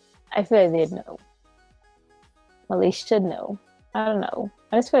 I feel like they'd know. Well, they should know. I don't know.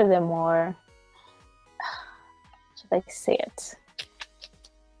 I just feel like they're more... should I say it?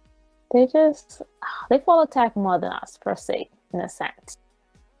 They follow tech more than us, per se, in a sense.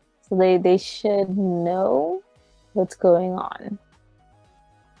 So they should know what's going on.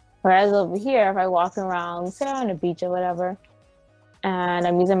 Whereas over here, if I walk around, say on the beach or whatever, and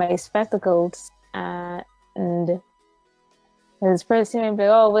I'm using my spectacles, and this person may be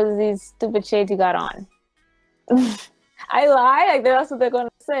like, oh, what is these stupid shades you got on? I lie, like that's what they're going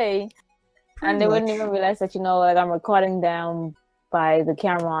to say. And they wouldn't even realize that, you know, like I'm recording them by the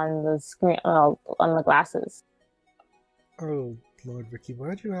camera on the screen, on the glasses. Oh, Lord, Ricky,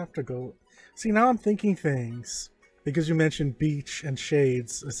 why'd you have to go? See, now I'm thinking things. Because you mentioned beach and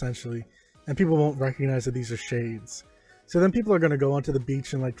shades, essentially, and people won't recognize that these are shades. So then people are going to go onto the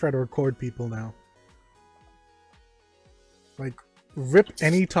beach and like try to record people now. Like, rip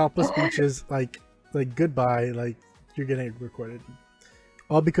any topless beaches, like goodbye, like you're getting recorded.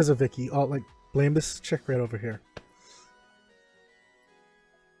 All because of Vicky. All like blame this chick right over here.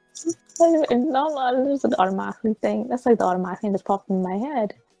 No, there's an automatically thing. That's like the automatic thing that popped in my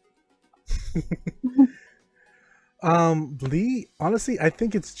head. Lee, honestly, I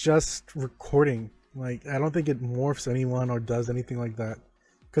think it's just recording. Like, I don't think it morphs anyone or does anything like that.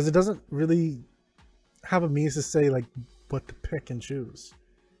 Because it doesn't really have a means to say, like, what to pick and choose.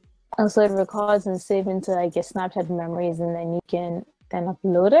 Oh, so it records and saves into, I guess, Snapchat memories, and then you can then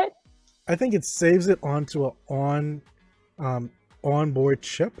upload it? I think it saves it onto a onboard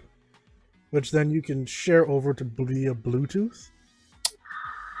chip, which then you can share over to via Bluetooth.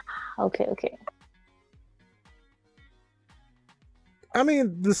 Okay. I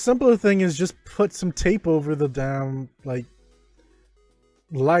mean, the simpler thing is just put some tape over the damn, like,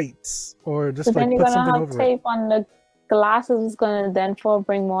 lights, or just like put something over it. Then you're gonna have tape on the glasses is gonna then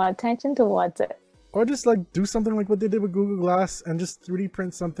bring more attention towards it. Or just like do something like what they did with Google Glass and just 3D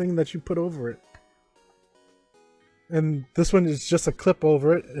print something that you put over it. And this one is just a clip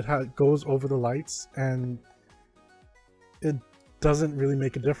over it. It goes over the lights, and it doesn't really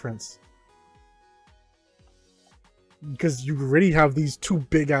make a difference. Because you already have these two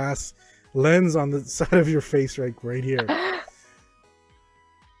big ass lens on the side of your face, right here.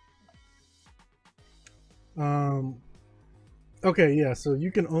 Okay, yeah, so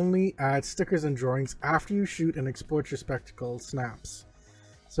you can only add stickers and drawings after you shoot and export your spectacle snaps.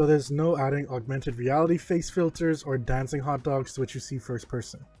 So there's no adding augmented reality face filters or dancing hot dogs to what you see first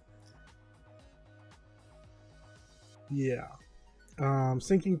person. Yeah.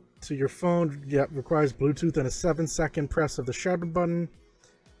 Syncing to your phone requires Bluetooth and a 7-second press of the shutter button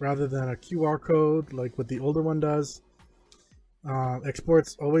rather than a QR code like what the older one does.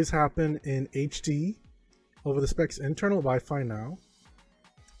 Exports always happen in HD over the spec's internal Wi-Fi now.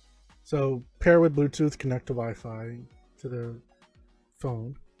 So pair with Bluetooth, connect to Wi-Fi to the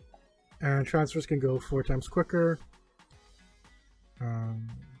phone, and transfers can go 4 times quicker. Can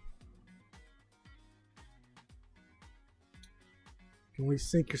we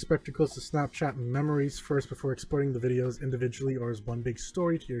sync your spectacles to Snapchat memories first before exporting the videos individually or as one big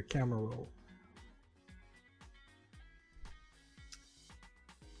story to your camera roll?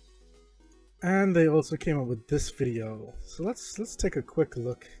 And they also came up with this video. So let's take a quick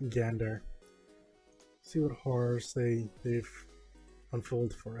look, gander. See what horrors they've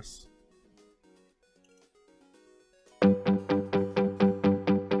unfolded for us.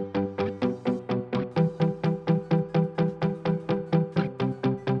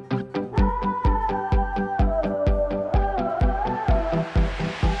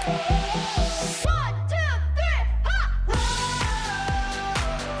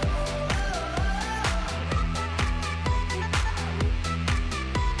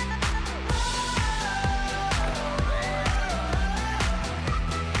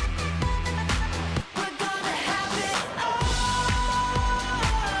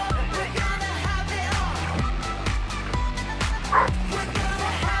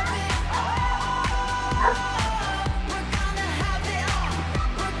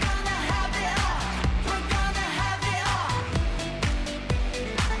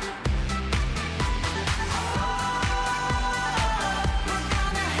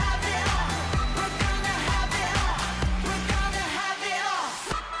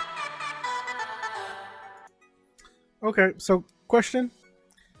 Okay, so question.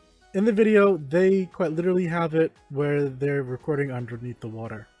 In the video, they quite literally have it where they're recording underneath the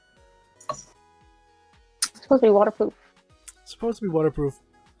water. It's supposed to be waterproof. It's supposed to be waterproof.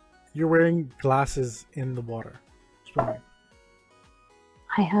 You're wearing glasses in the water. Swimming.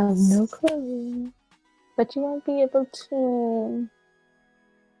 I have no clue. But you won't be able to.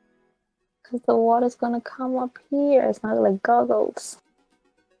 Because the water's going to come up here. It's not like goggles.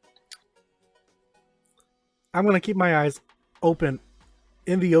 I'm going to keep my eyes open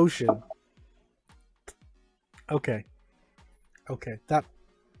in the ocean. Okay. Okay.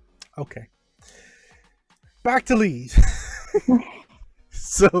 Okay. Back to Lead.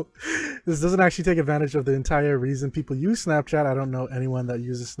 So, this doesn't actually take advantage of the entire reason people use Snapchat. I don't know anyone that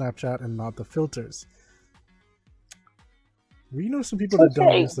uses Snapchat and not the filters. We know some people that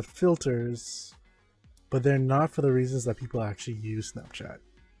don't use the filters, but they're not for the reasons that people actually use Snapchat.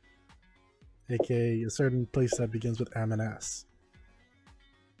 AKA a certain place that begins with M and S.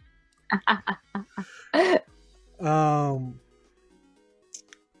 I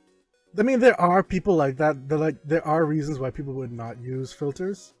mean, there are people like that. There are reasons why people would not use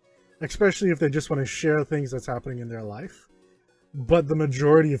filters, especially if they just want to share things that's happening in their life. But the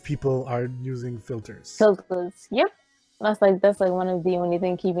majority of people are using filters. Filters, yep. That's like one of the only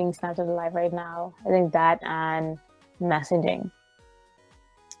thing keeping Snapchat alive right now. I think that and messaging.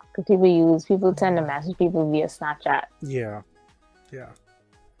 Because people tend to message people via Snapchat. Yeah.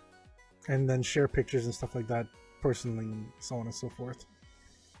 And then share pictures and stuff like that personally, and so on and so forth.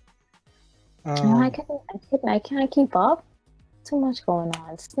 I can't keep up. Too much going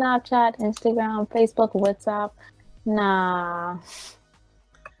on. Snapchat, Instagram, Facebook, WhatsApp. Nah.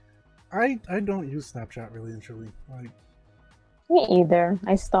 I don't use Snapchat really and truly. Me either.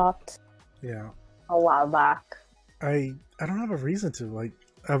 I stopped. Yeah. A while back. I don't have a reason to.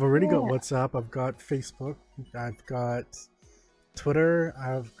 I've already got WhatsApp, I've got Facebook, I've got Twitter,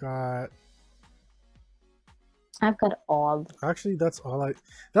 I've got all. Actually, that's all I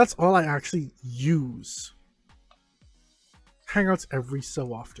actually use. Hangouts every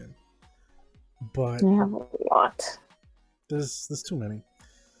so often. But I have a lot. There's too many.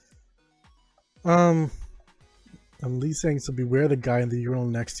 Lee saying, so beware the guy in the urinal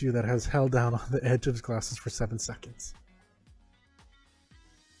next to you that has held down on the edge of his glasses for 7 seconds.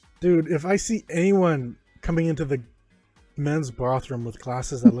 Dude, if I see anyone coming into the men's bathroom with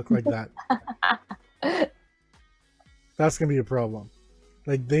glasses that look like that, that's gonna be a problem.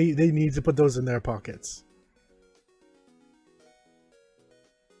 Like, they need to put those in their pockets.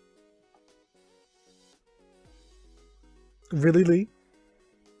 Really, Lee?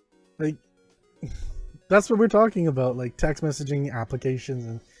 Like, that's what we're talking about, like text messaging applications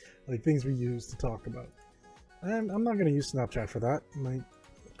and like things we use to talk about. And I'm not gonna use Snapchat for that. Like,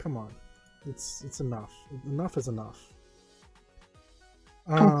 come on, it's enough. Enough is enough.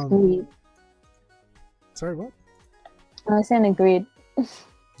 Agreed. Sorry, what? I was saying agreed.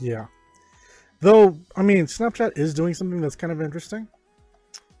 Yeah. Though, I mean, Snapchat is doing something that's kind of interesting.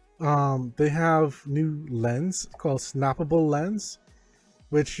 They have new lens called Snappable Lens,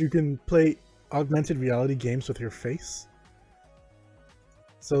 which you can play augmented reality games with your face.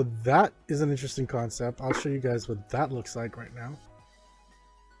 So that is an interesting concept. I'll show you guys what that looks like right now.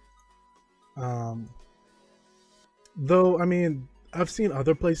 Though, I mean, I've seen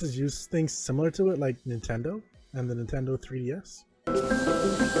other places use things similar to it, like Nintendo and the Nintendo 3DS.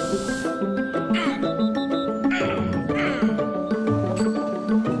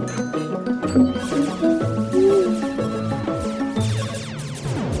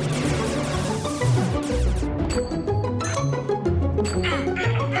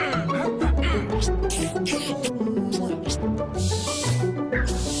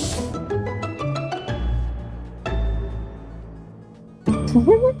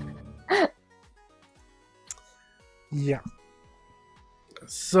 Yeah.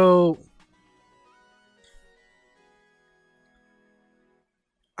 So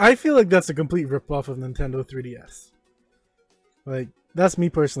I feel like that's a complete ripoff of Nintendo 3DS. Like, that's me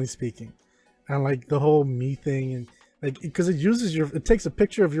personally speaking. And like the whole me thing, and like, because it takes a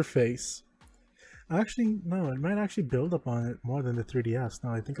picture of your face. Actually, no, it might actually build up on it more than the 3DS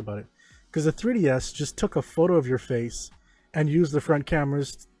now I think about it. Because the 3DS just took a photo of your face and used the front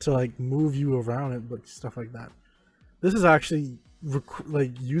cameras to like move you around and like stuff like that. This is actually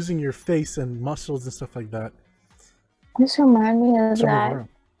like using your face and muscles and stuff like that. This reminds me of that.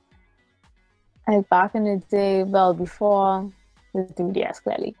 Like back in the day, well, before the 3DS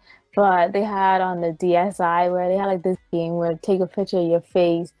clearly, but they had on the DSi where they had like this game where take a picture of your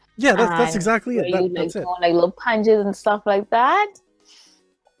face. Yeah, that's exactly it. That's it. Like little punches and stuff like that.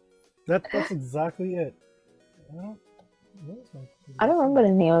 That's exactly it. I don't remember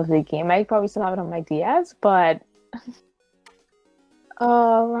the name of the game. I probably still have it on my DS, but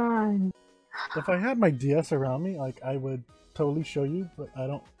oh man. If I had my DS around me, like I would totally show you, but I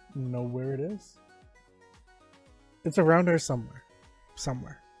don't know where it is. It's around there somewhere.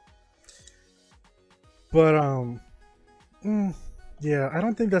 But yeah, I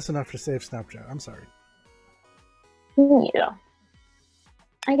don't think that's enough to save Snapchat. I'm sorry. Yeah.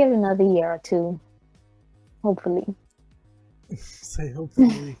 I give it another year or two. Hopefully. Say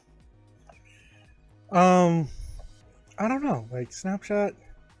hopefully. I don't know. Like Snapchat,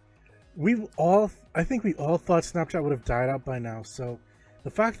 I think we all thought Snapchat would have died out by now. So the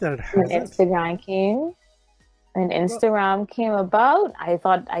fact that it hasn't. When Instagram came about, I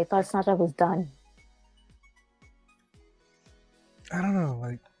thought Snapchat was done. I don't know,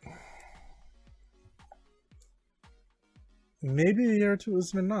 like maybe a year or two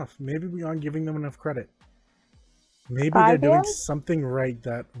isn't enough. Maybe we aren't giving them enough credit. Maybe they're doing something right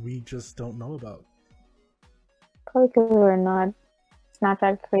that we just don't know about. Probably because we're not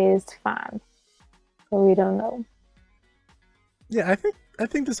Snapchat crazed fans, so we don't know. Yeah, I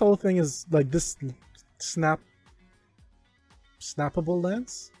think this whole thing is like this snappable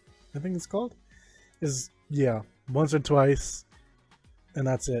lens, I think it's called, is once or twice, and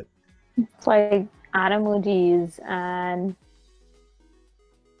that's it. It's like add emojis and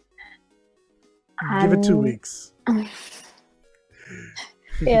give it 2 weeks.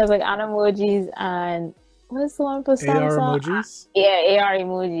 Yeah, it's like add emojis and what's the one for Samsung? AR emojis? Yeah, AR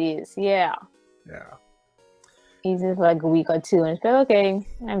emojis. Yeah. Yeah. Easy for like a week or two, and it's like, okay,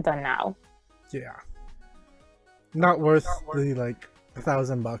 I'm done now. Yeah. Not worth the like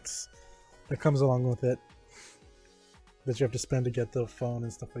 $1,000 that comes along with it that you have to spend to get the phone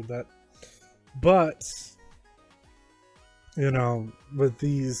and stuff like that. But you know, with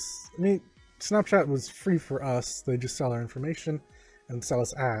these, I mean, Snapchat was free for us. They just sell our information and sell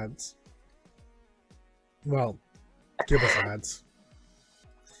us ads. Well, give us ads.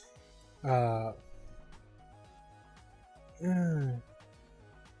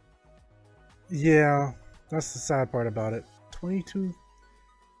 Yeah, that's the sad part about it.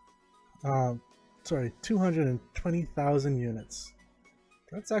 220,000 units.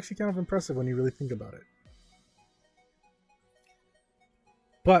 That's actually kind of impressive when you really think about it.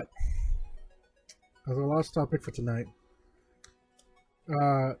 But as our last topic for tonight,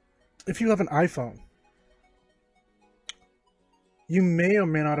 if you have an iPhone, you may or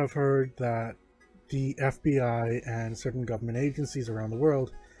may not have heard that the FBI and certain government agencies around the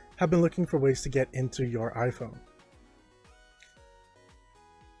world have been looking for ways to get into your iPhone.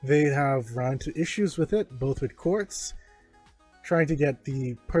 They have run into issues with it, both with courts, trying to get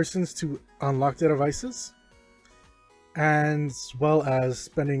the persons to unlock their devices, as well as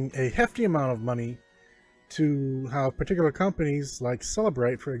spending a hefty amount of money to have particular companies like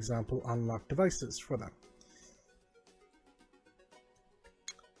Celebrite, for example, unlock devices for them.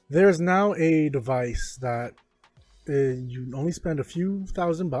 There's now a device that you only spend a few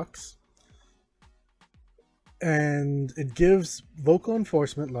 $1,000, and it gives local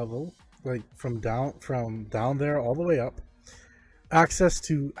enforcement level, like from down there all the way up, access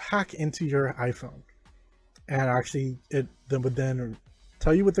to hack into your iPhone. And actually, it would then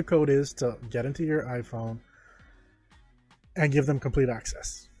tell you what the code is to get into your iPhone and give them complete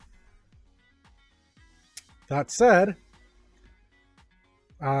access. That said,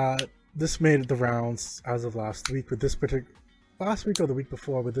 this made the rounds as of last week or the week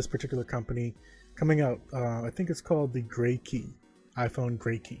before with this particular company coming out. I think it's called the Gray Key, iPhone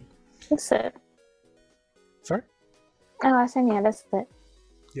Gray Key. That's it. Sorry? Oh, I said, yeah, that's it.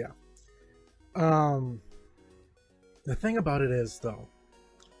 Yeah. The thing about it is, though,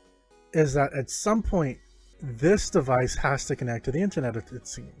 is that at some point, this device has to connect to the internet, it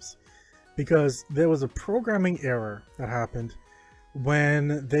seems. Because there was a programming error that happened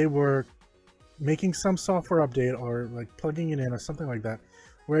when they were making some software update or like plugging it in or something like that,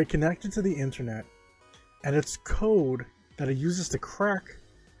 where it connected to the internet, and its code that it uses to crack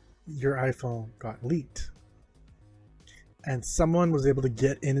your iPhone got leaked. And someone was able to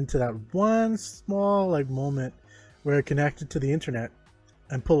get into that one small like moment where it connected to the internet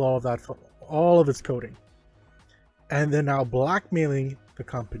and pull all of its coding. And they're now blackmailing the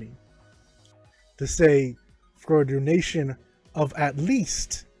company to say for a donation of at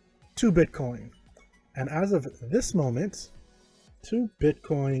least 2 Bitcoin. And as of this moment, 2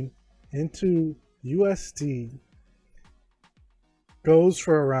 Bitcoin into USD goes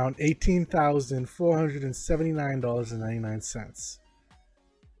for around $18,479.99.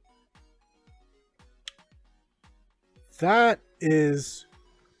 That is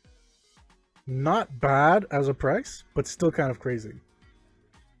not bad as a price, but still kind of crazy.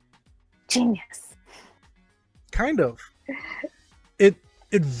 Genius. Kind of. It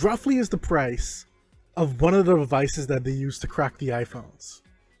roughly is the price of one of the devices that they use to crack the iPhones.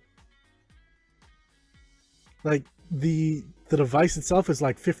 Like the device itself is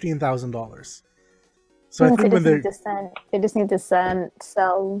like $15,000. So I think when they just need to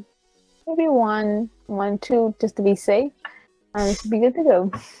sell maybe one, two, just to be safe, and it should be good to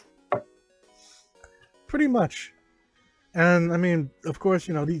go. Pretty much. And I mean, of course,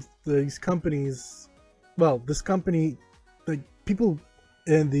 you know, these companies, well, this company, like people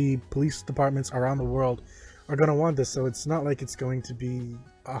in the police departments around the world are going to want this, so it's not like it's going to be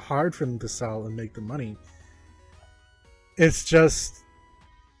hard for them to sell and make the money. It's just,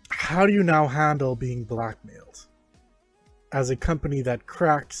 how do you now handle being blackmailed as a company that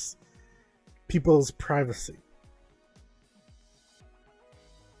cracks people's privacy?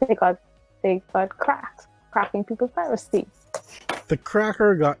 They got cracked, cracking people's privacy. The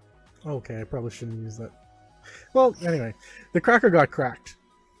cracker got... Okay, I probably shouldn't use that. Well, anyway, the cracker got cracked.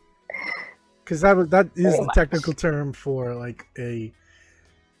 Because that is the technical term for like a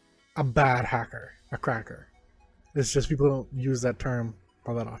bad hacker, a cracker. It's just people don't use that term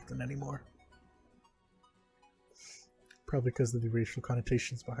all that often anymore. Probably because of the racial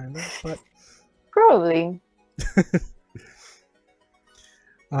connotations behind that, but... Probably.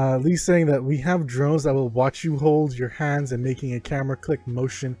 Lee's saying that we have drones that will watch you hold your hands and making a camera click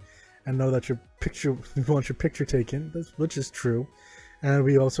motion and know that you want your picture taken, which is true. And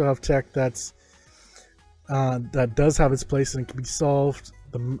we also have tech that does have its place and it can be solved.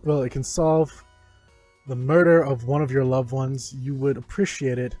 It can solve the murder of one of your loved ones. You would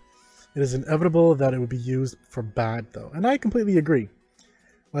appreciate it. It is inevitable that it would be used for bad, though. And I completely agree.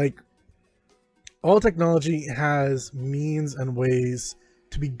 Like, all technology has means and ways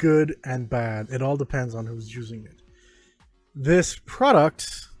to be good and bad. It all depends on who's using it. This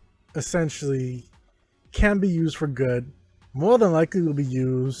product essentially can be used for good. More than likely will be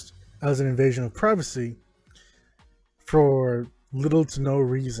used as an invasion of privacy for little to no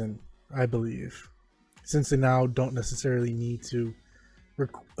reason, I believe, since they now don't necessarily need to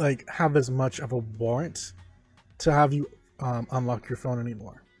have as much of a warrant to have you unlock your phone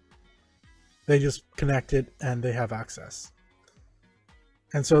anymore. They just connect it and they have access.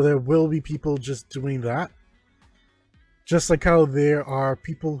 And so there will be people just doing that. Just like how there are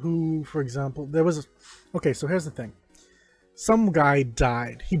people who, for example, okay, so here's the thing. Some guy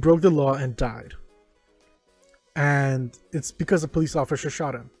died. He broke the law and died. And it's because a police officer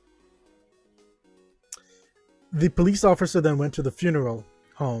shot him. The police officer then went to the funeral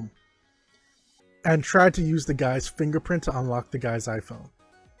home and tried to use the guy's fingerprint to unlock the guy's iPhone.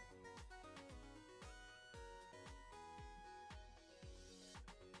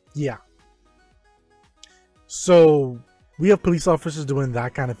 Yeah. So we have police officers doing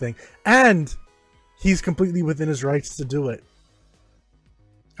that kind of thing, and he's completely within his rights to do it.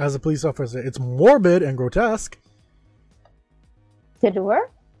 As a police officer, it's morbid and grotesque. Did it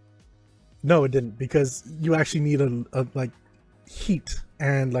work? No, it didn't, because you actually need a like heat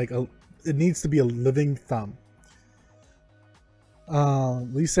and like it needs to be a living thumb.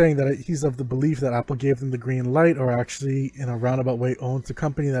 He's saying that he's of the belief that Apple gave them the green light, or actually in a roundabout way owns the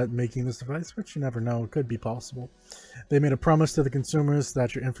company that making this device, which you never know. It could be possible. They made a promise to the consumers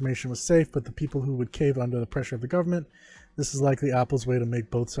that your information was safe, but the people who would cave under the pressure of the government. This is likely Apple's way to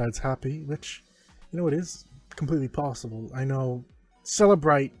make both sides happy, which, you know, it is completely possible. I know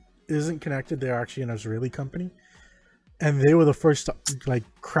Cellebrite isn't connected. They're actually an Israeli company, and they were the first to like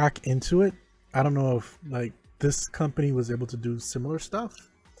crack into it. I don't know if like this company was able to do similar stuff,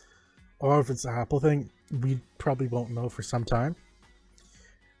 or if it's an Apple thing. We probably won't know for some time.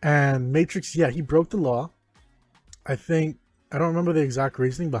 And Matrix, yeah, he broke the law. I don't remember the exact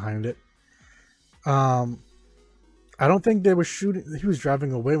reasoning behind it. I don't think they were shooting. He was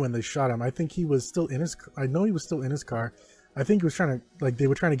driving away when they shot him. I think he was still in his. I know he was still in his car. I think he was trying to, like, they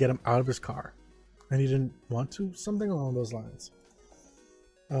were trying to get him out of his car, and he didn't want to. Something along those lines.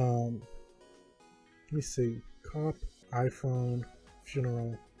 Let me see. Cop, iPhone,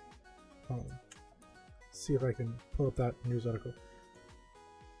 funeral, home. See if I can pull up that news article.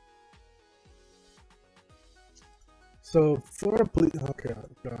 So Florida police. Okay,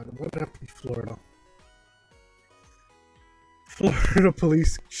 God, what happened to Florida? Florida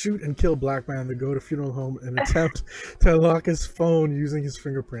police shoot and kill black man to go to funeral home and attempt to unlock his phone using his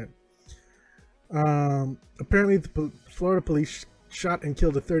fingerprint. Apparently, the Florida police shot and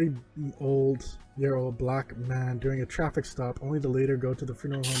killed a 30-year-old black man during a traffic stop, only to later go to the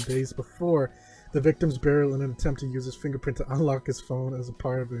funeral home days before the victim's burial in an attempt to use his fingerprint to unlock his phone as a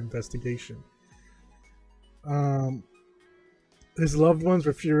part of the investigation. His loved ones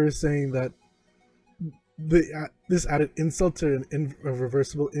were furious, saying that this added insult to an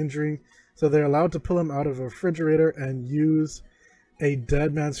irreversible injury, so they're allowed to pull him out of a refrigerator and use a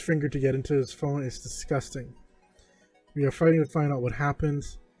dead man's finger to get into his phone. It's disgusting. We are fighting to find out what happened.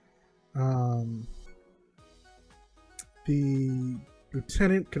 The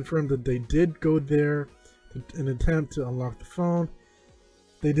lieutenant confirmed that they did go there in an attempt to unlock the phone.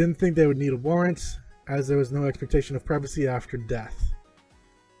 They didn't think they would need a warrant, as there was no expectation of privacy after death.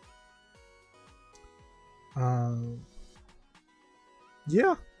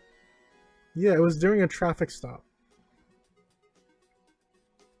 Yeah, it was during a traffic stop.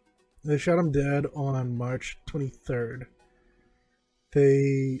 They shot him dead on March 23rd.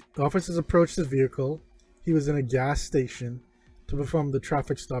 The officers approached his vehicle. He was in a gas station to perform the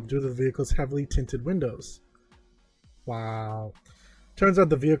traffic stop due to the vehicle's heavily tinted windows. Wow. Turns out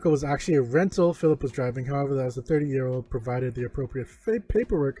the vehicle was actually a rental Philip was driving. However, as the 30-year-old provided the appropriate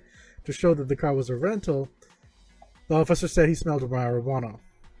paperwork to show that the car was a rental, the officer said he smelled marijuana.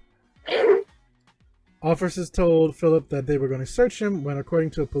 Officers told Philip that they were going to search him when, according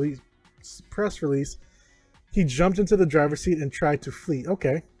to a police press release, he jumped into the driver's seat and tried to flee.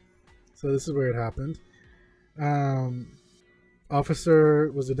 Okay, so this is where it happened.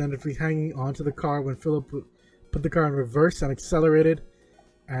 Officer was identified hanging onto the car when Philip put the car in reverse and accelerated.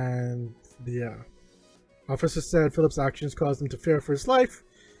 And yeah, officer said Philip's actions caused him to fear for his life,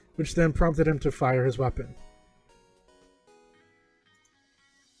 which then prompted him to fire his weapon.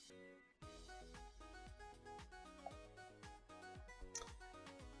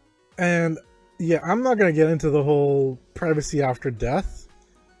 And yeah, I'm not going to get into the whole privacy after death,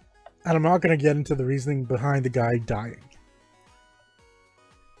 and I'm not going to get into the reasoning behind the guy dying.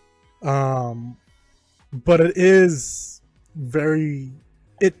 But it is very,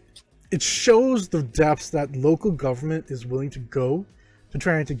 it shows the depths that local government is willing to go to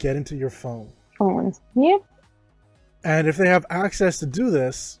trying to get into your phone. Yeah. And if they have access to do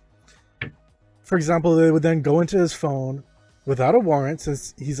this, for example, they would then go into his phone without a warrant,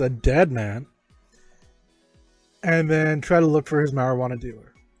 since he's a dead man, and then try to look for his marijuana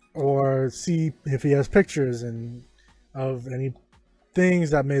dealer, or see if he has pictures and of any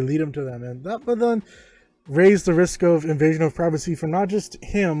things that may lead him to them, and that would then raise the risk of invasion of privacy for not just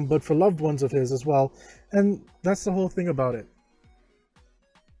him, but for loved ones of his as well. And that's the whole thing about it.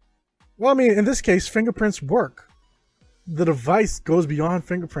 Well, I mean, in this case, fingerprints work. The device goes beyond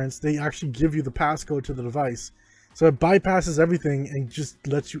fingerprints. They actually give you the passcode to the device. So it bypasses everything and just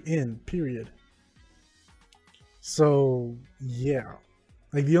lets you in, period. So, yeah.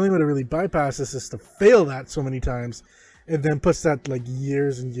 Like, the only way to really bypass this is to fail that so many times, and then puts that, like,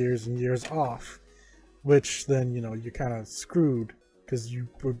 years and years and years off. Which then, you know, you're kind of screwed because you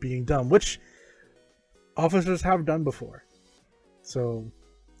were being dumb, which officers have done before. So,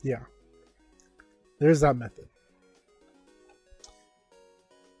 yeah. There's that method.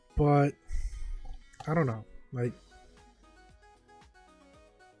 But, I don't know. Like,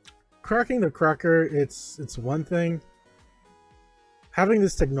 cracking the cracker, it's one thing. Having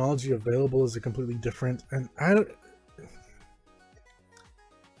this technology available is a completely different, and I don't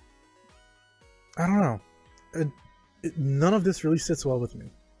know. None of this really sits well with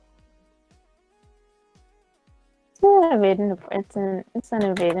me. It's an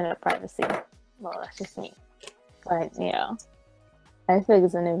invasion of privacy. Well, that's just me. But yeah, I feel like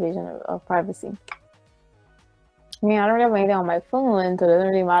it's an invasion of privacy. I mean, I don't have anything on my phone, so it doesn't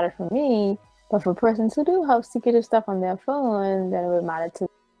really matter for me. But for persons who do have secretive stuff on their phone, then it would matter to them.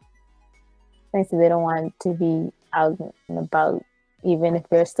 Things that they don't want to be out and about, even if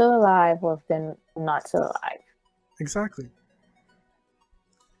they're still alive or if they're not still alive. Exactly.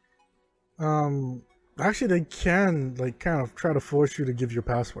 Actually, they can, like, kind of try to force you to give your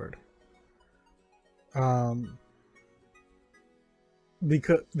password.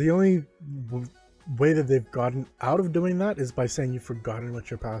 Because the only way that they've gotten out of doing that is by saying you've forgotten what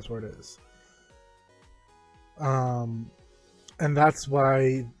your password is. And that's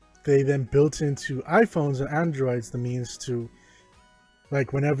why they then built into iPhones and Androids the means to,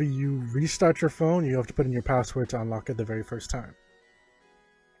 like, whenever you restart your phone, you have to put in your password to unlock it the very first time.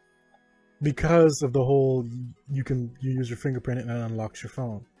 Because of the whole, you use your fingerprint and it unlocks your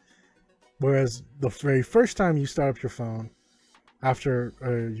phone. Whereas the very first time you start up your phone, after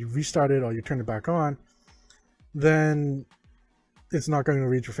you restart it or you turn it back on, then it's not going to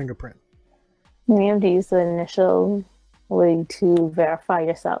read your fingerprint. You have to use the initial way to verify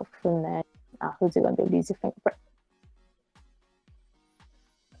yourself, and then afterwards you're going to be able to use your fingerprint.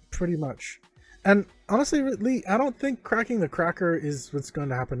 Pretty much. And honestly, Lee, I don't think cracking the cracker is what's going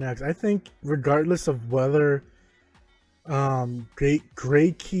to happen next. I think regardless of whether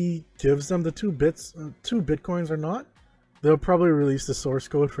Gray Key gives them the 2 bitcoins or not, they'll probably release the source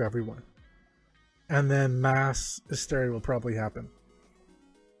code for everyone. And then mass hysteria will probably happen.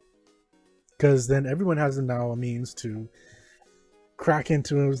 Because then everyone has now a means to crack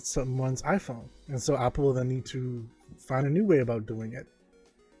into someone's iPhone. And so Apple will then need to find a new way about doing it.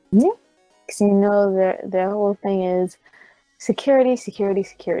 Yeah. Because, you know, their whole thing is security. As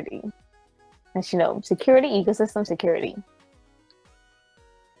you know, security, ecosystem security.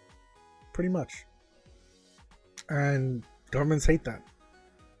 Pretty much. And governments hate that.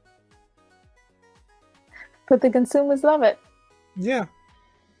 But the consumers love it. Yeah.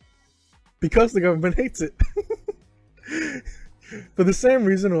 Because the government hates it. For the same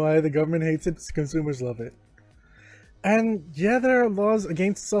reason why the government hates it, consumers love it. And yeah, there are laws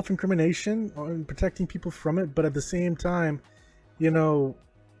against self-incrimination and protecting people from it, but at the same time, you know,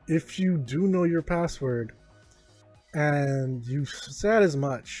 if you do know your password and you said as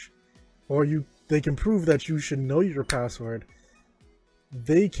much, or they can prove that you should know your password,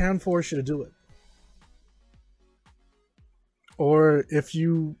 they can force you to do it. Or if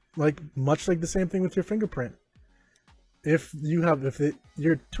you, much like the same thing with your fingerprint. If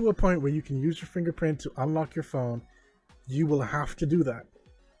you're to a point where you can use your fingerprint to unlock your phone, you will have to do that.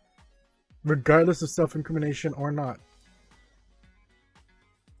 Regardless of self-incrimination or not.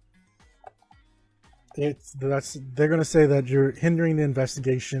 They're going to say that you're hindering the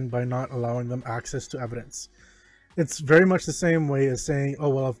investigation by not allowing them access to evidence. It's very much the same way as saying, oh,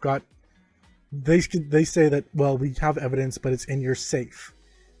 well, they say that, well, we have evidence, but it's in your safe.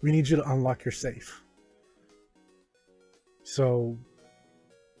 We need you to unlock your safe. So,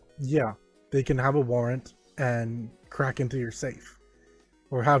 yeah, they can have a warrant and crack into your safe.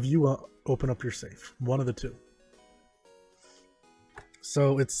 Or have you open up your safe. One of the two.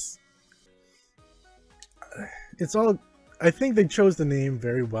 So it's all... I think they chose the name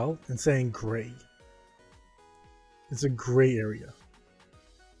very well in saying gray. It's a gray area.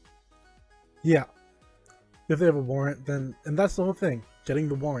 Yeah. If they have a warrant, then... And that's the whole thing. Getting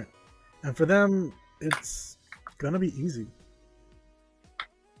the warrant. And for them, it's gonna be easy.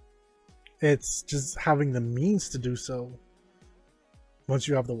 It's just having the means to do so once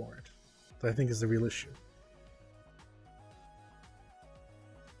you have the warrant. That I think is the real issue.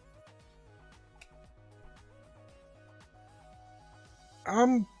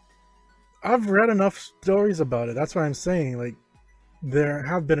 I've read enough stories about it. That's why I'm saying, there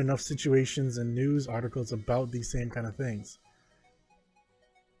have been enough situations and news articles about these same kind of things.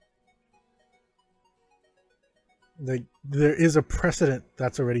 Like, there is a precedent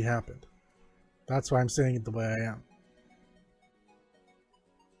that's already happened. That's why I'm saying it the way I am.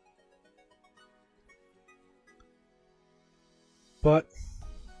 But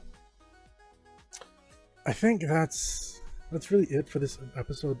I think that's really it for this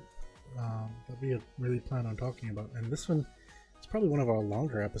episode that we had really planned on talking about. And this one is probably one of our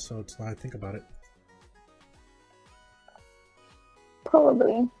longer episodes now I think about it.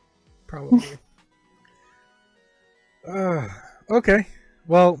 Probably. Okay.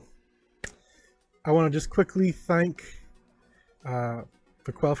 Well, I want to just quickly thank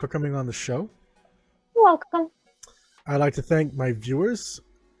Vaquel for coming on the show. You're welcome. I'd like to thank my viewers,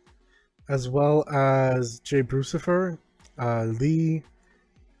 as well as Jay Brucifer, Lee,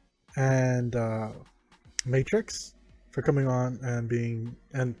 and Matrix for coming on and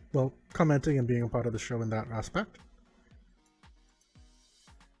commenting and being a part of the show in that aspect.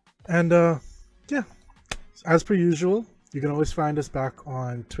 And yeah, as per usual, you can always find us back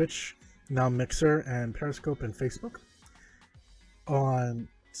on Twitch, now Mixer, and Periscope and Facebook on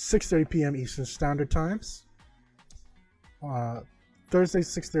 6:30 p.m. Eastern Standard Times. Thursday,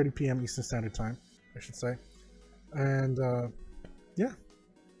 6:30 p.m. Eastern Standard Time, I should say. And yeah,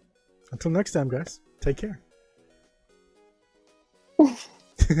 until next time, guys, take care.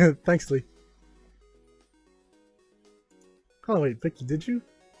 Thanks, Lee. Oh wait, Vicky, did you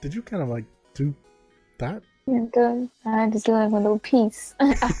kind of like do that? Yeah, good. I just do like a little piece.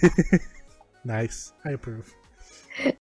 Nice. I approve.